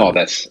 I'm loving all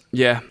this.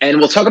 Yeah. And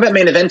we'll talk about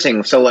main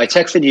eventing. So I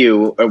texted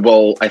you,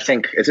 I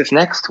think, is this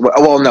next?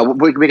 Well, no,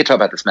 we can talk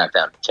about the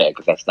SmackDown tag,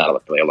 because that's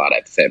not really a lot I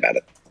have to say about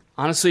it.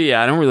 Honestly,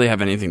 yeah, I don't really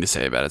have anything to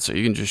say about it, so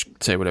you can just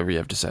say whatever you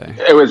have to say.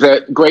 It was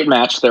a great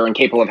match. They're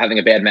incapable of having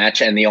a bad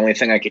match, and the only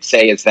thing I could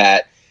say is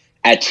that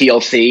at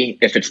TLC,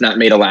 if it's not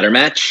made a ladder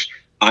match,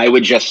 I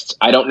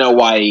don't know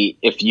why,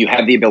 if you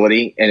have the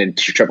ability in a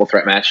triple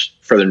threat match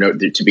for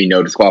to be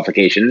no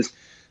disqualifications,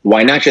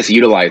 why not just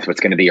utilize what's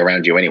going to be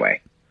around you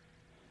anyway?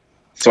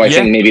 So I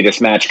think maybe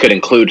this match could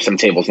include some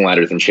tables and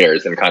ladders and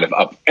chairs and kind of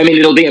up. I mean,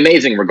 it'll be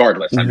amazing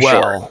regardless, I'm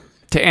sure.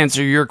 To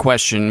answer your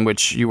question,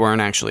 which you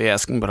weren't actually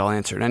asking, but I'll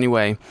answer it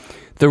anyway,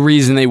 the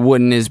reason they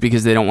wouldn't is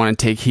because they don't want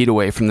to take heat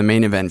away from the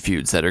main event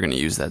feuds that are going to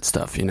use that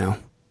stuff,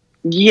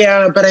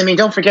 Yeah, but I mean,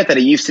 don't forget that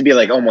it used to be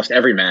like almost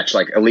every match,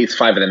 like at least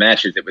 5 of the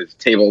matches, it was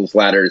tables,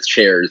 ladders,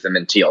 chairs, and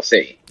then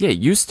TLC. Yeah, it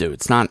used to.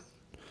 It's not...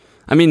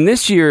 I mean,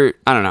 this year,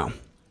 I don't know.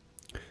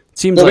 It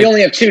seems we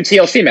only have 2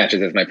 TLC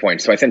matches, is my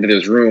point, so I think that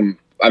there's room...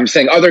 I'm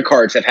saying other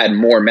cards have had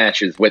more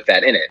matches with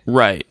that in it.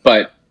 Right.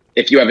 But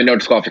if you have a no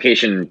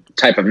disqualification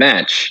type of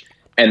match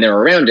and they're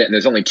around it and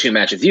there's only 2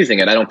 matches using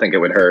it, I don't think it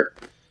would hurt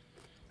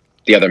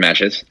the other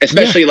matches,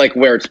 especially like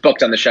where it's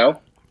booked on the show.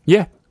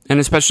 Yeah. And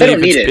especially they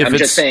don't need it. I'm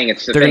just saying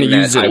it's the they're going to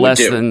use it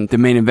less than the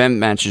main event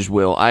matches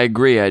will. I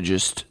agree. I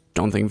just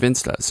don't think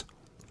Vince does.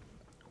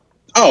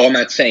 Oh, I'm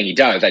not saying he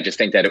does. I just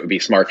think that it would be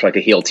smart for like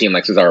a heel team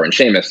like Cesaro and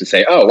Sheamus to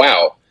say, oh,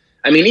 wow.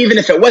 I mean, even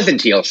if it wasn't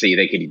TLC,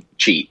 they could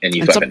cheat and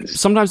use weapons.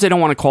 Sometimes they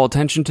don't want to call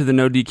attention to the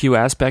no DQ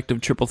aspect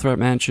of triple threat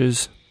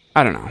matches.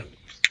 I don't know.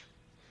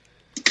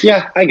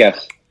 Yeah, I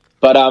guess.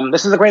 But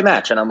this is a great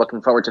match, and I'm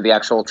looking forward to the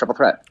actual triple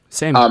threat.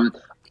 Same.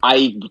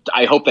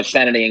 I hope that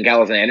Sanity and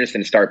Gallows and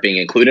Anderson start being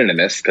included in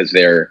this because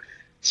their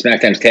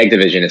SmackDown's tag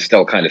division is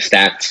still kind of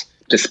stacked,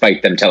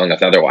 despite them telling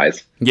us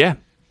otherwise. Yeah.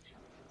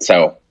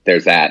 So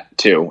there's that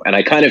too, and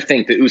I kind of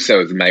think the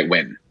Usos might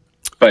win.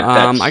 But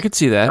I could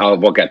see that.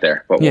 We'll get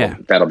there. But Yeah.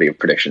 that'll be a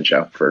prediction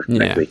show for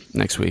next week.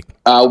 Next week.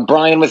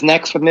 Brian was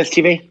next with Miz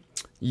TV.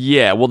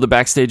 Yeah, well, the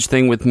backstage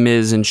thing with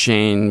Miz and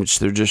Shane, which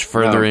they're just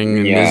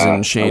furthering. Miz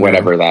and Shane,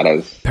 whatever that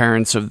is.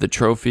 Parents of the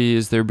trophy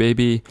is their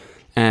baby,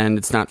 and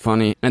it's not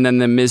funny. And then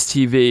the Miz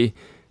TV.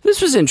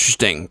 This was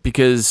interesting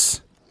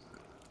because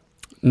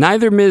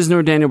neither Miz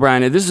nor Daniel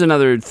Bryan. This is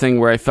another thing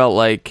where I felt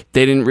like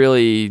they didn't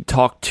really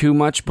talk too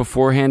much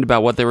beforehand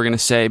about what they were going to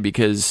say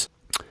because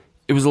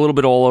it was a little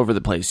bit all over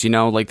the place. You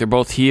know, like they're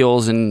both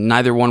heels, and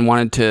neither one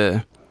wanted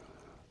to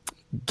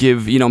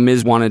give,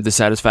 Miz wanted the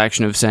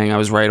satisfaction of saying I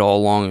was right all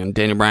along, and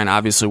Daniel Bryan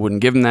obviously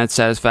wouldn't give him that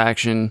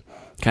satisfaction,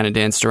 kind of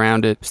danced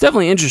around it. It's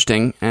definitely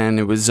interesting, and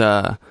it was,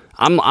 I'm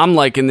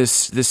liking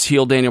this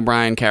heel Daniel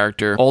Bryan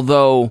character,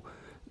 although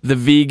the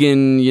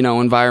vegan,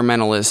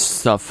 environmentalist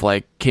stuff,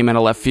 like, came out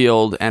of left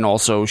field and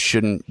also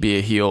shouldn't be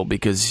a heel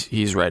because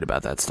he's right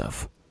about that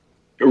stuff.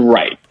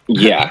 Right,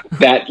 yeah.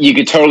 That you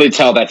could totally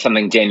tell that's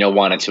something Daniel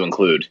wanted to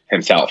include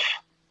himself,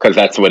 because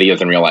that's what he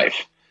is in real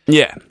life.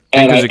 Yeah.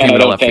 And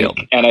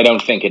I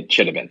don't think it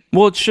should have been.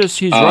 Well, it's just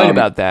he's right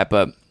about that,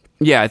 but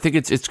yeah, I think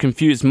it's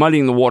confused,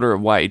 muddying the water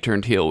of why he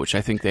turned heel, which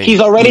I think he's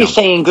already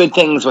saying good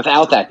things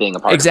without that being a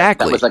part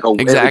exactly. of it. That was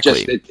like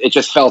exactly. It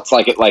just felt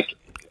like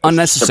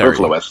unnecessary.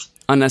 Superfluous.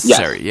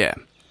 Unnecessary, yes.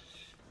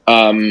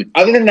 Yeah.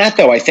 Other than that,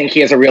 though, I think he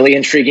has a really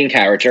intriguing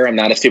character. I'm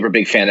not a super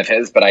big fan of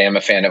his, but I am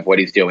a fan of what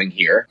he's doing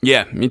here.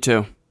 Yeah, me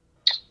too.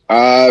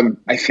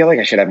 I feel like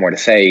I should have more to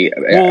say.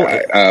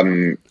 Well,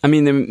 I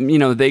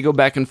mean, they go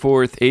back and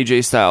forth.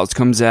 AJ Styles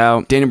comes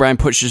out. Daniel Bryan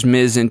pushes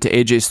Miz into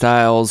AJ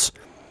Styles.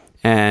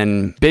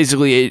 And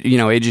basically,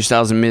 AJ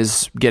Styles and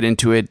Miz get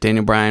into it.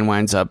 Daniel Bryan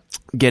winds up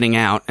getting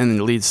out, and then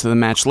it leads to the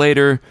match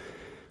later,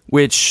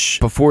 which,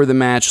 before the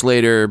match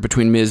later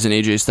between Miz and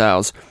AJ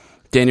Styles,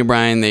 Daniel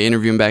Bryan, they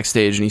interview him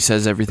backstage, and he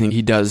says everything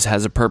he does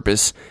has a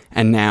purpose,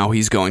 and now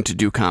he's going to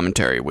do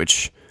commentary,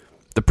 which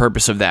the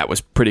purpose of that was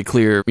pretty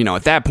clear,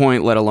 at that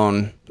point, let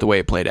alone the way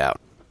it played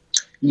out.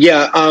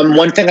 Yeah,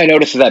 one thing I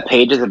noticed is that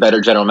Paige is a better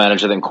general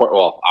manager than Corbin.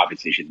 Well,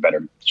 obviously she's a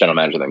better general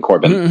manager than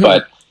Corbin,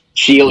 but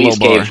she at least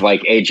gave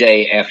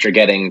AJ, after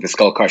getting the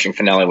skull crushing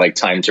finale,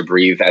 time to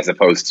breathe, as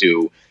opposed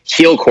to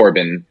heel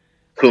Corbin,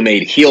 who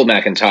made heel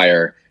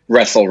McIntyre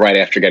wrestle right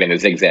after getting the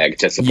zigzag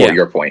to support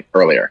your point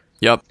earlier.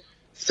 Yep.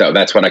 So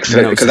that's what I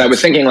said, because I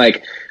was thinking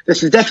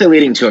this is definitely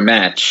leading to a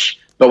match.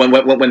 But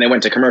when they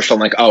went to commercial, I'm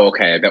like, oh,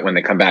 okay, I bet when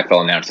they come back,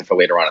 they'll announce it for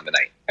later on in the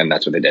night. And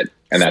that's what they did.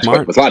 And that's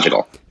what was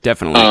logical.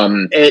 Definitely.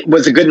 It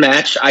was a good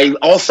match. I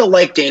also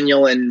like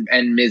Daniel and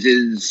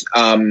Miz's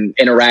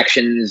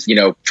interactions,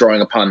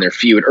 drawing upon their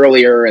feud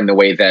earlier and the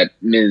way that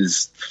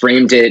Miz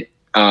framed it.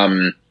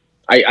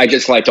 I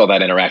just liked all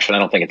that interaction. I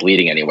don't think it's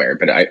leading anywhere,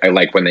 but I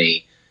like when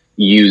they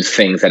use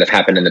things that have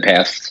happened in the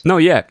past. No,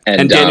 yeah.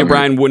 And Daniel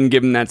Bryan wouldn't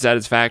give him that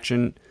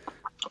satisfaction.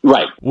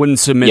 Right. Wouldn't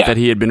submit that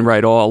he had been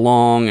right all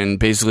along, and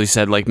basically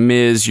said,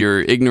 Miz,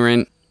 you're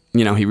ignorant.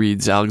 He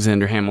reads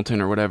Alexander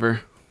Hamilton or whatever.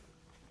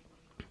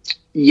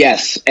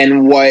 Yes,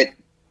 and what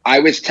I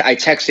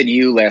texted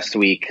you last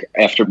week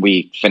after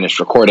we finished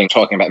recording,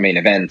 talking about main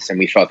events, and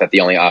we thought that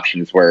the only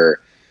options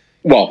were,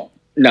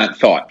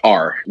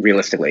 are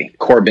realistically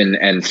Corbin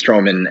and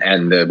Strowman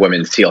and the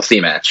women's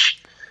TLC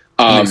match.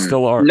 They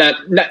still are.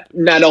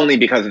 Not only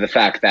because of the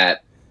fact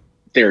that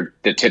they're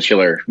the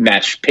titular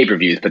match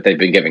pay-per-views, but they've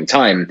been giving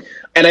time.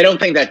 And I don't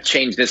think that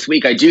changed this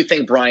week. I do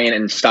think Bryan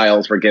and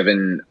Styles were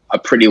given a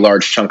pretty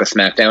large chunk of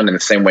SmackDown in the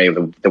same way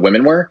the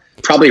women were.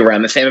 Probably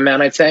around the same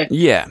amount, I'd say.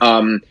 Yeah.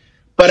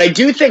 But I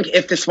do think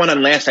if this went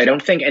on last, I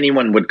don't think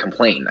anyone would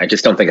complain. I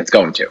just don't think it's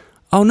going to.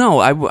 Oh,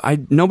 no. I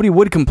nobody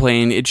would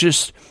complain. It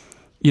just,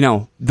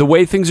 the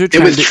way things are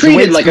trending. It was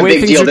treated like a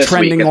big deal this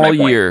week, is my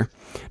point. Year.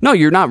 No,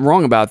 you're not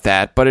wrong about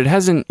that, but it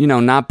hasn't,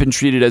 not been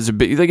treated as a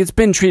big... it's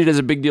been treated as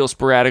a big deal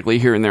sporadically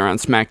here and there on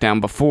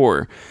SmackDown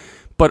before.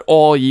 But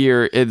all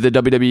year, the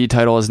WWE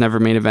title has never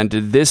main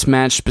evented. This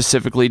match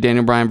specifically,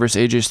 Daniel Bryan versus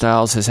AJ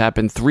Styles, has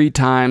happened 3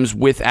 times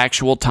with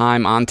actual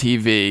time on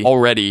TV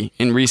already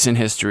in recent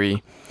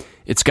history.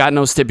 It's got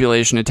no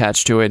stipulation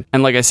attached to it.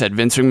 And like I said,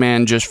 Vince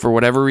McMahon, just for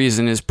whatever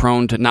reason, is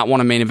prone to not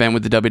want a main event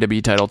with the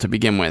WWE title to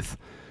begin with.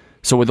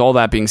 So with all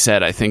that being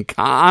said, I think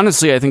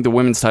the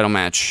women's title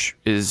match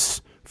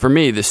is, for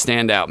me, the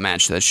standout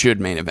match that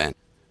should main event.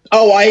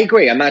 Oh, I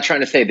agree. I'm not trying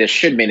to say this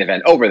should main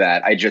event over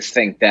that. I just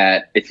think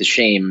that it's a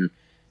shame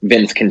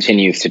Vince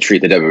continues to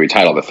treat the WWE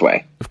title this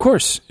way. Of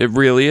course. It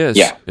really is.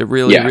 Yeah. It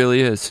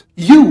really is.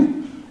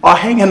 You are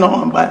hanging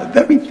on by a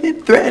very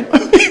thin thread.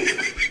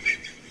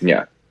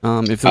 Yeah.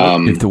 If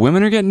the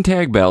women are getting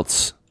tag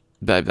belts,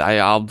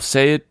 I'll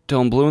say it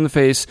till I'm blue in the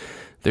face,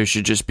 there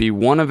should just be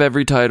one of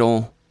every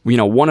title,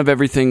 one of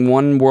everything,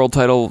 one world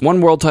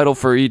title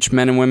for each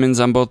men and women's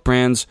on both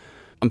brands,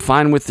 I'm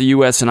fine with the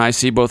US and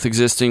IC both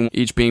existing,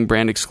 each being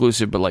brand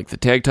exclusive, but like the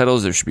tag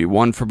titles, there should be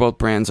one for both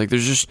brands. Like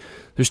there's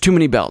too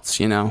many belts,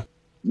 you know?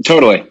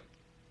 Totally.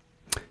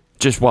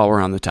 Just while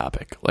we're on the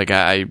topic, like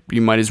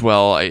you might as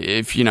well,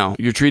 if you know,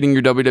 you're treating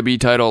your WWE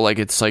title like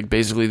it's like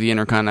basically the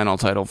Intercontinental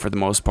title for the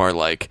most part,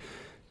 like,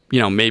 you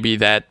know, maybe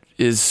that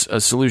is a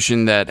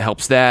solution that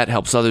helps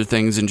other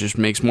things and just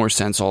makes more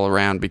sense all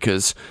around,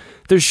 because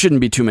there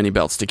shouldn't be too many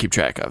belts to keep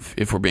track of,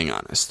 if we're being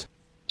honest.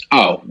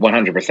 Oh,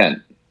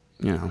 100%.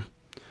 You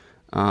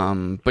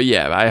know. But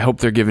yeah, I hope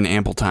they're given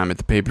ample time at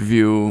the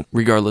pay-per-view,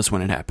 regardless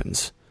when it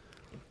happens,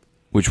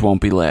 which won't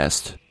be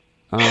last.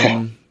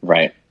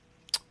 Right.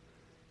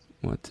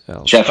 What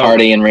else? Jeff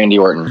Hardy and Randy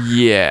Orton.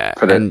 Yeah.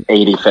 For the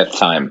 85th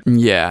time.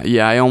 Yeah,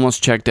 I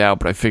almost checked out,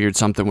 but I figured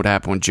something would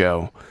happen with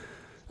Joe.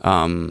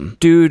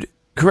 Dude,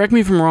 correct me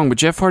if I'm wrong, but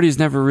Jeff Hardy's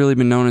never really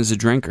been known as a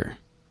drinker.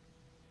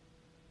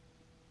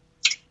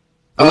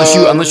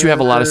 Unless you have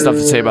a lot of stuff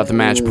to say about the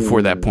match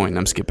before that point, and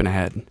I'm skipping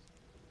ahead.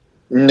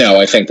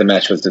 No, I think the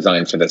match was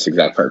designed for this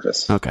exact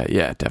purpose. Okay,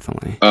 yeah,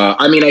 definitely.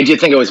 I mean, I do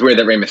think it was weird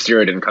that Rey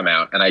Mysterio didn't come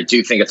out, and I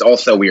do think it's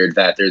also weird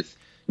that there's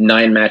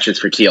 9 matches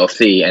for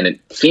TLC, and it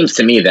seems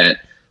to me that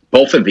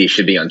both of these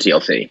should be on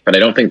TLC, but I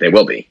don't think they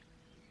will be.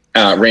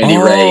 Randy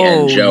Ray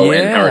and Joe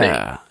and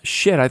Hardy.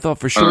 Shit, I thought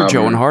for sure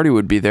Joe and Hardy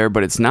would be there,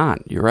 but it's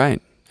not. You're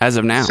right. As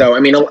of now. So, I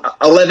mean,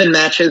 11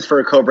 matches for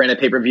a co-branded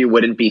pay-per-view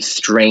wouldn't be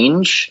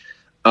strange.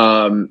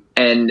 And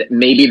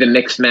maybe the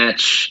mixed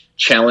match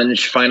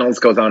challenge finals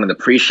goes on in the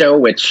pre-show,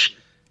 which,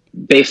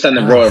 based on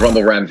the Royal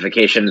Rumble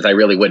ramifications, I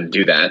really wouldn't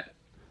do that.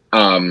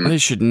 They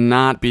should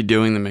not be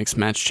doing the mixed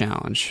match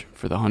challenge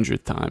for the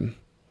 100th time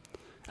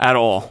at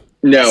all.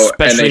 No,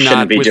 especially and they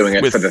shouldn't be with, doing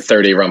it for the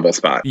 30 Rumble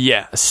spot.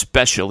 Yeah,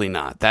 especially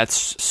not.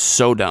 That's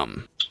so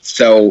dumb.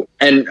 So,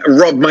 and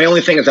my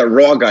only thing is that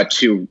Raw got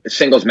 2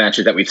 singles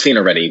matches that we've seen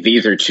already.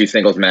 These are 2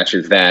 singles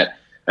matches that,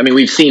 I mean,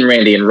 we've seen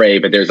Randy and Ray,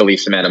 but there's at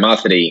least some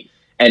animosity.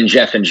 And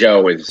Jeff and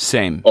Joe is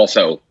same.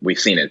 Also, we've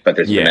seen it, but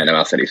there's some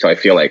animosity. So I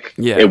feel like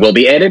it will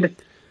be added.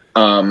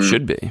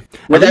 Should be.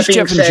 At least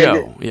Jeff and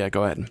Joe. Yeah,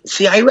 go ahead.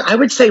 See, I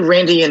would say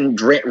Randy and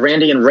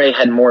Ray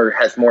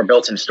has more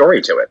built-in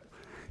story to it.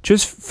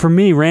 Just for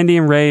me, Randy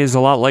and Ray is a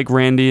lot like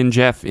Randy and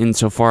Jeff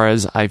insofar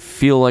as I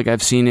feel like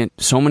I've seen it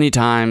so many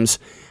times.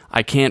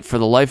 I can't for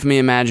the life of me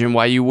imagine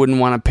why you wouldn't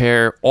want to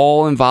pair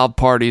all involved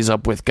parties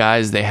up with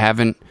guys they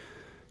haven't,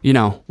 you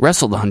know,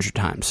 wrestled 100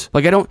 times.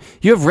 Like,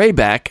 you have Ray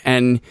back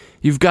and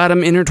you've got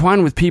him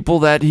intertwined with people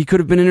that he could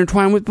have been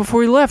intertwined with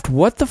before he left.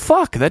 What the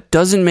fuck? That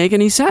doesn't make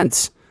any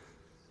sense.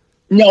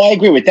 No, I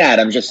agree with that.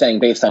 I'm just saying,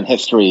 based on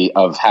history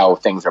of how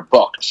things are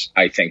booked,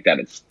 I think that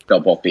they'll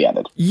both be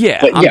added.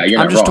 Yeah, but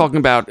yeah, I'm just talking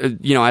about,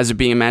 you know, as it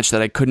being a match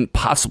that I couldn't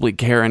possibly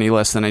care any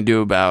less than I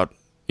do about,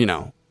 you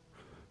know,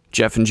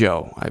 Jeff and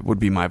Joe. I would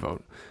be my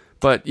vote.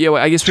 But yeah,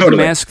 I guess with the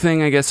mask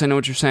thing, I guess I know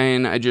what you're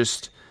saying. I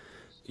just,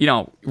 you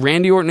know,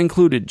 Randy Orton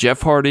included,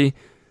 Jeff Hardy,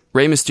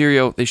 Rey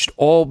Mysterio. They should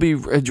all be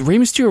Rey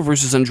Mysterio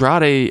versus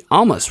Andrade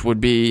Almas would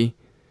be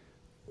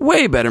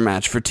way better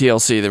match for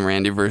TLC than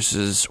Randy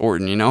versus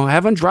Orton, you know?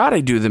 Have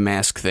Andrade do the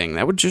mask thing.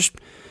 That would just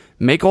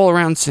make all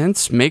around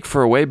sense, make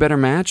for a way better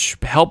match,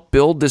 help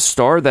build this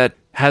star that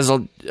has I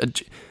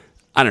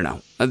don't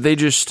know. They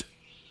did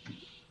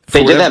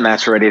that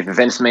match already.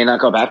 Vince may not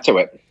go back to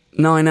it.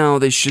 No, I know.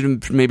 They should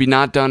have maybe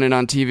not done it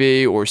on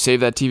TV or save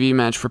that TV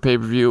match for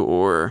pay-per-view,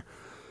 or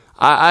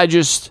I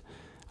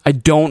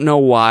don't know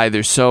why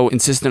they're so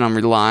insistent on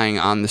relying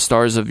on the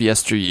stars of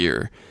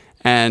yesteryear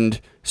and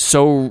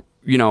so,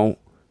 you know,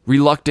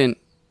 reluctant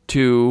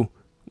to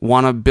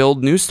want to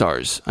build new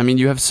stars. I mean,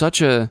 you have such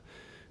a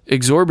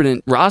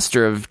exorbitant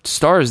roster of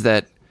stars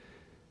that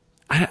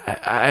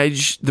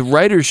the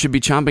writers should be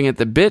chomping at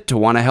the bit to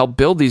want to help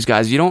build these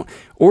guys. You don't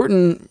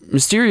Orton,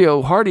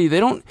 Mysterio, Hardy, they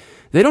don't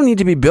need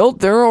to be built.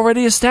 They're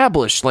already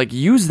established. Like,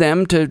 use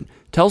them to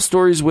tell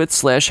stories with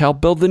 / help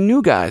build the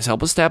new guys,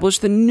 help establish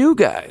the new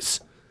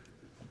guys.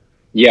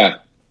 Yeah.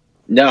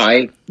 No,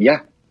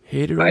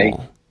 hate it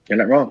all. You're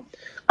not wrong.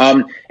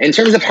 In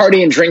terms of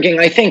Hardy and drinking,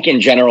 I think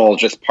in general,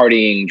 just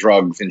partying,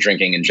 drugs, and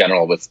drinking in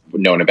general was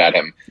known about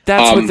him.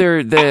 That's what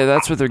they're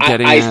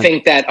getting at. I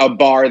think that a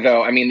bar,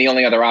 though, I mean, the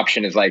only other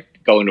option is like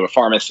going to a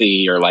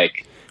pharmacy or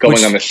like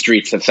going on the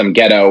streets of some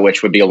ghetto,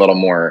 which would be a little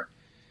more.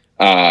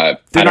 They're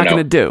not going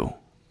to do.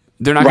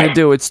 They're not going to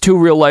do. It's too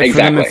real life for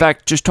them. In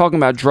fact, just talking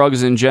about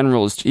drugs in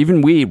general,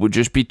 even weed would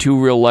just be too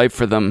real life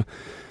for them.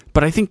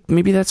 But I think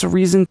maybe that's a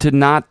reason to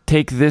not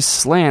take this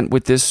slant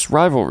with this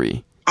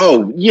rivalry.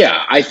 Oh,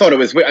 yeah. I thought it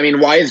was... I mean,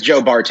 why is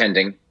Joe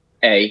bartending?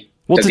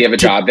 Does he have a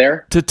job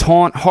there? To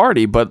taunt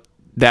Hardy, but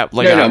that...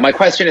 like No. My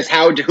question is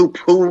who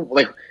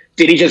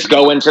did he just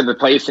go into the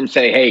place and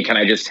say, hey, can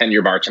I just tend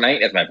your bar tonight?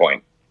 That's my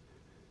point.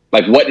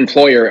 Like, what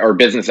employer or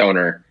business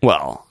owner...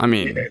 Well, I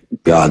mean...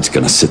 God's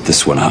gonna sit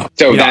this one out.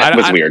 So that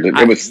was weird.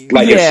 It was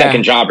like his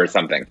second job or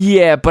something.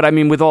 Yeah, but I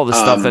mean, with all the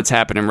stuff that's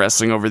happened in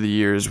wrestling over the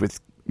years with,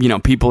 you know,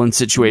 people in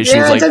situations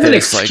like this... it doesn't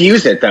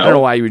excuse it, though. I don't know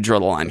why you would draw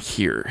the line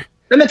here.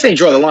 I'm not saying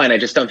draw the line. I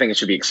just don't think it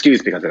should be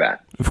excused because of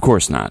that. Of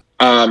course not.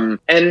 And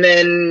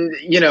then,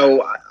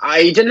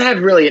 I didn't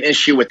have really an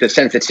issue with the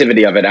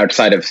sensitivity of it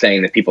outside of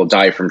saying that people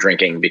die from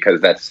drinking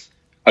because that's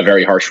a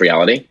very harsh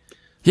reality.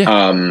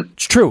 Yeah,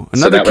 it's true.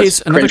 Another case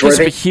of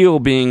a heel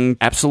being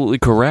absolutely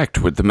correct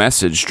with the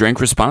message, drink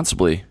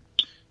responsibly.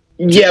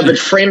 Yeah, but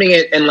framing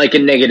it in like a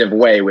negative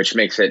way, which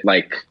makes it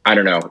like, I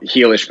don't know,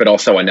 heelish, but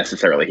also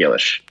unnecessarily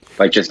heelish.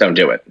 Like, just don't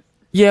do it.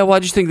 Yeah, well, I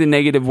just think the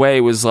negative way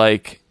was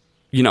like,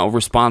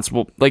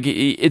 responsible. Like,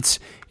 it's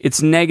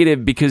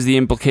negative because the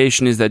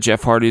implication is that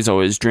Jeff Hardy's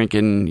always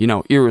drinking,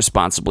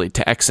 irresponsibly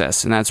to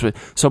excess. And that's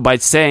so by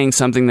saying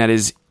something that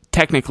is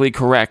technically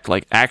correct,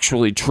 like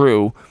actually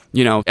true,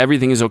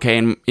 everything is okay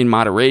in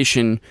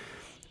moderation,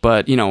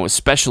 but,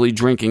 especially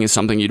drinking is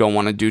something you don't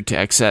want to do to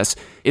excess.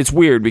 It's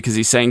weird because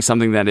he's saying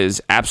something that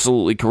is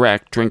absolutely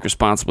correct, drink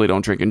responsibly,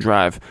 don't drink and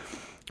drive.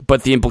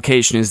 But the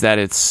implication is that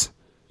it's,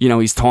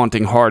 he's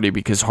taunting Hardy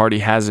because Hardy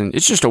hasn't.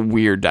 It's just a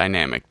weird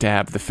dynamic to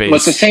have the face. Well,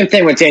 it's the same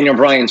thing with Daniel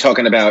Bryan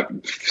talking about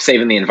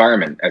saving the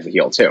environment as a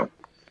heel, too.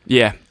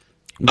 Yeah.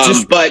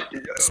 But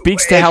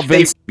speaks to how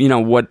Vince,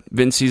 what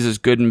Vince sees as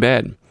good and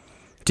bad.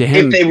 To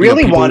him, if they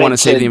really people want to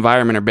save the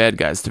environment are bad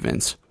guys to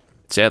Vince.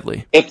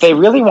 Sadly. If they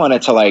really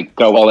wanted to like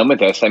go all in with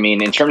this, I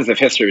mean, in terms of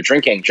history of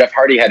drinking, Jeff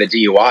Hardy had a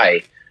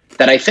DUI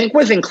that I think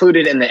was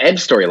included in the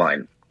Edge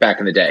storyline back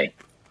in the day.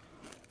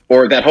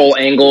 Or that whole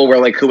angle where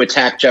like who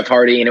attacked Jeff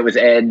Hardy and it was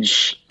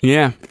Edge.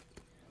 Yeah.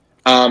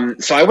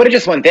 So I would have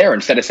just went there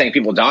instead of saying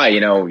people die, you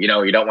don't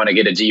want to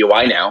get a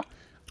DUI now.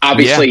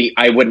 Obviously,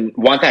 I wouldn't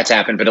want that to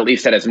happen, but at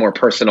least that has more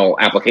personal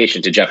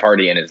application to Jeff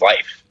Hardy in his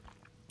life.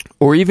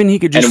 Or even he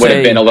could just and it would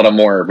have been a little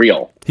more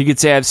real. He could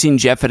say, I've seen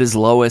Jeff at his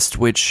lowest,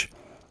 which,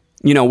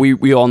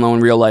 we all know in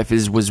real life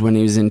was when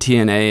he was in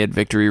TNA at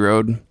Victory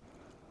Road.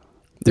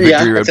 The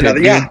Victory Road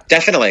pay-per-view. Yeah,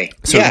 definitely.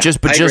 So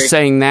just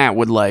saying that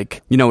would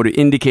to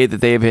indicate that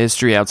they have a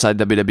history outside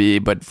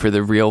WWE, but for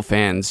the real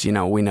fans,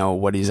 we know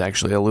what he's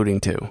actually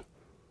alluding to.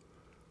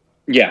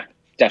 Yeah,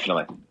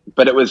 definitely.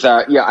 But it was,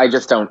 I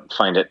just don't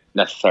find it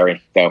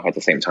necessary, though, at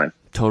the same time.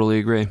 Totally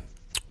agree.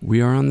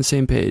 We are on the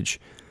same page.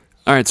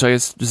 All right, so I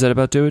guess, does that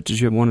about do it?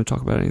 Did you want to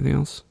talk about anything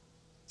else?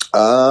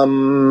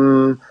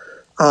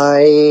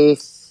 I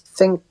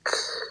think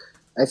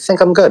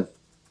I'm good.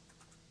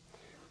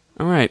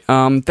 All right.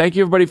 Thank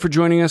you, everybody, for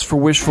joining us for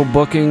Wishful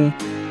Booking.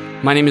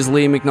 My name is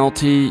Lee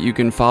McNulty. You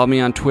can follow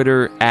me on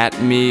Twitter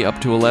at me up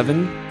to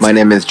 11. My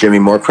name is Jimmy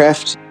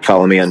Morecraft.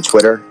 Follow me on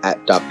Twitter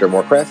at Dr.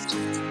 Morecraft.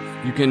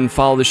 You can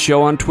follow the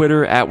show on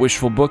Twitter at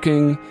Wishful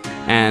Booking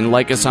and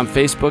like us on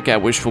Facebook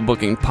at Wishful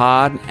Booking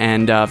Pod.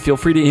 And feel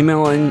free to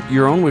email in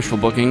your own Wishful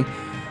Booking,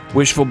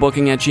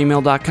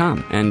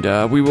 wishfulbooking@gmail.com.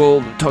 And we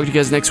will talk to you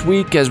guys next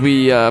week as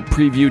we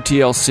preview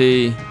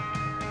TLC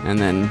and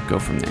then go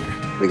from there.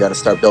 We got to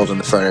start building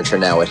the furniture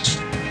now. It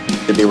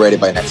should be ready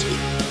by next week.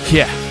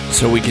 Yeah,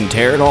 so we can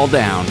tear it all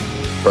down.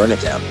 Burn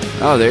it down.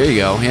 Oh, there you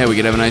go. Yeah, we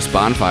could have a nice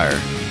bonfire.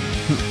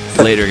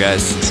 Later,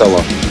 guys. So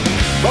long.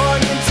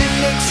 Born into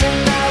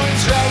Nixon, now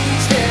it's right.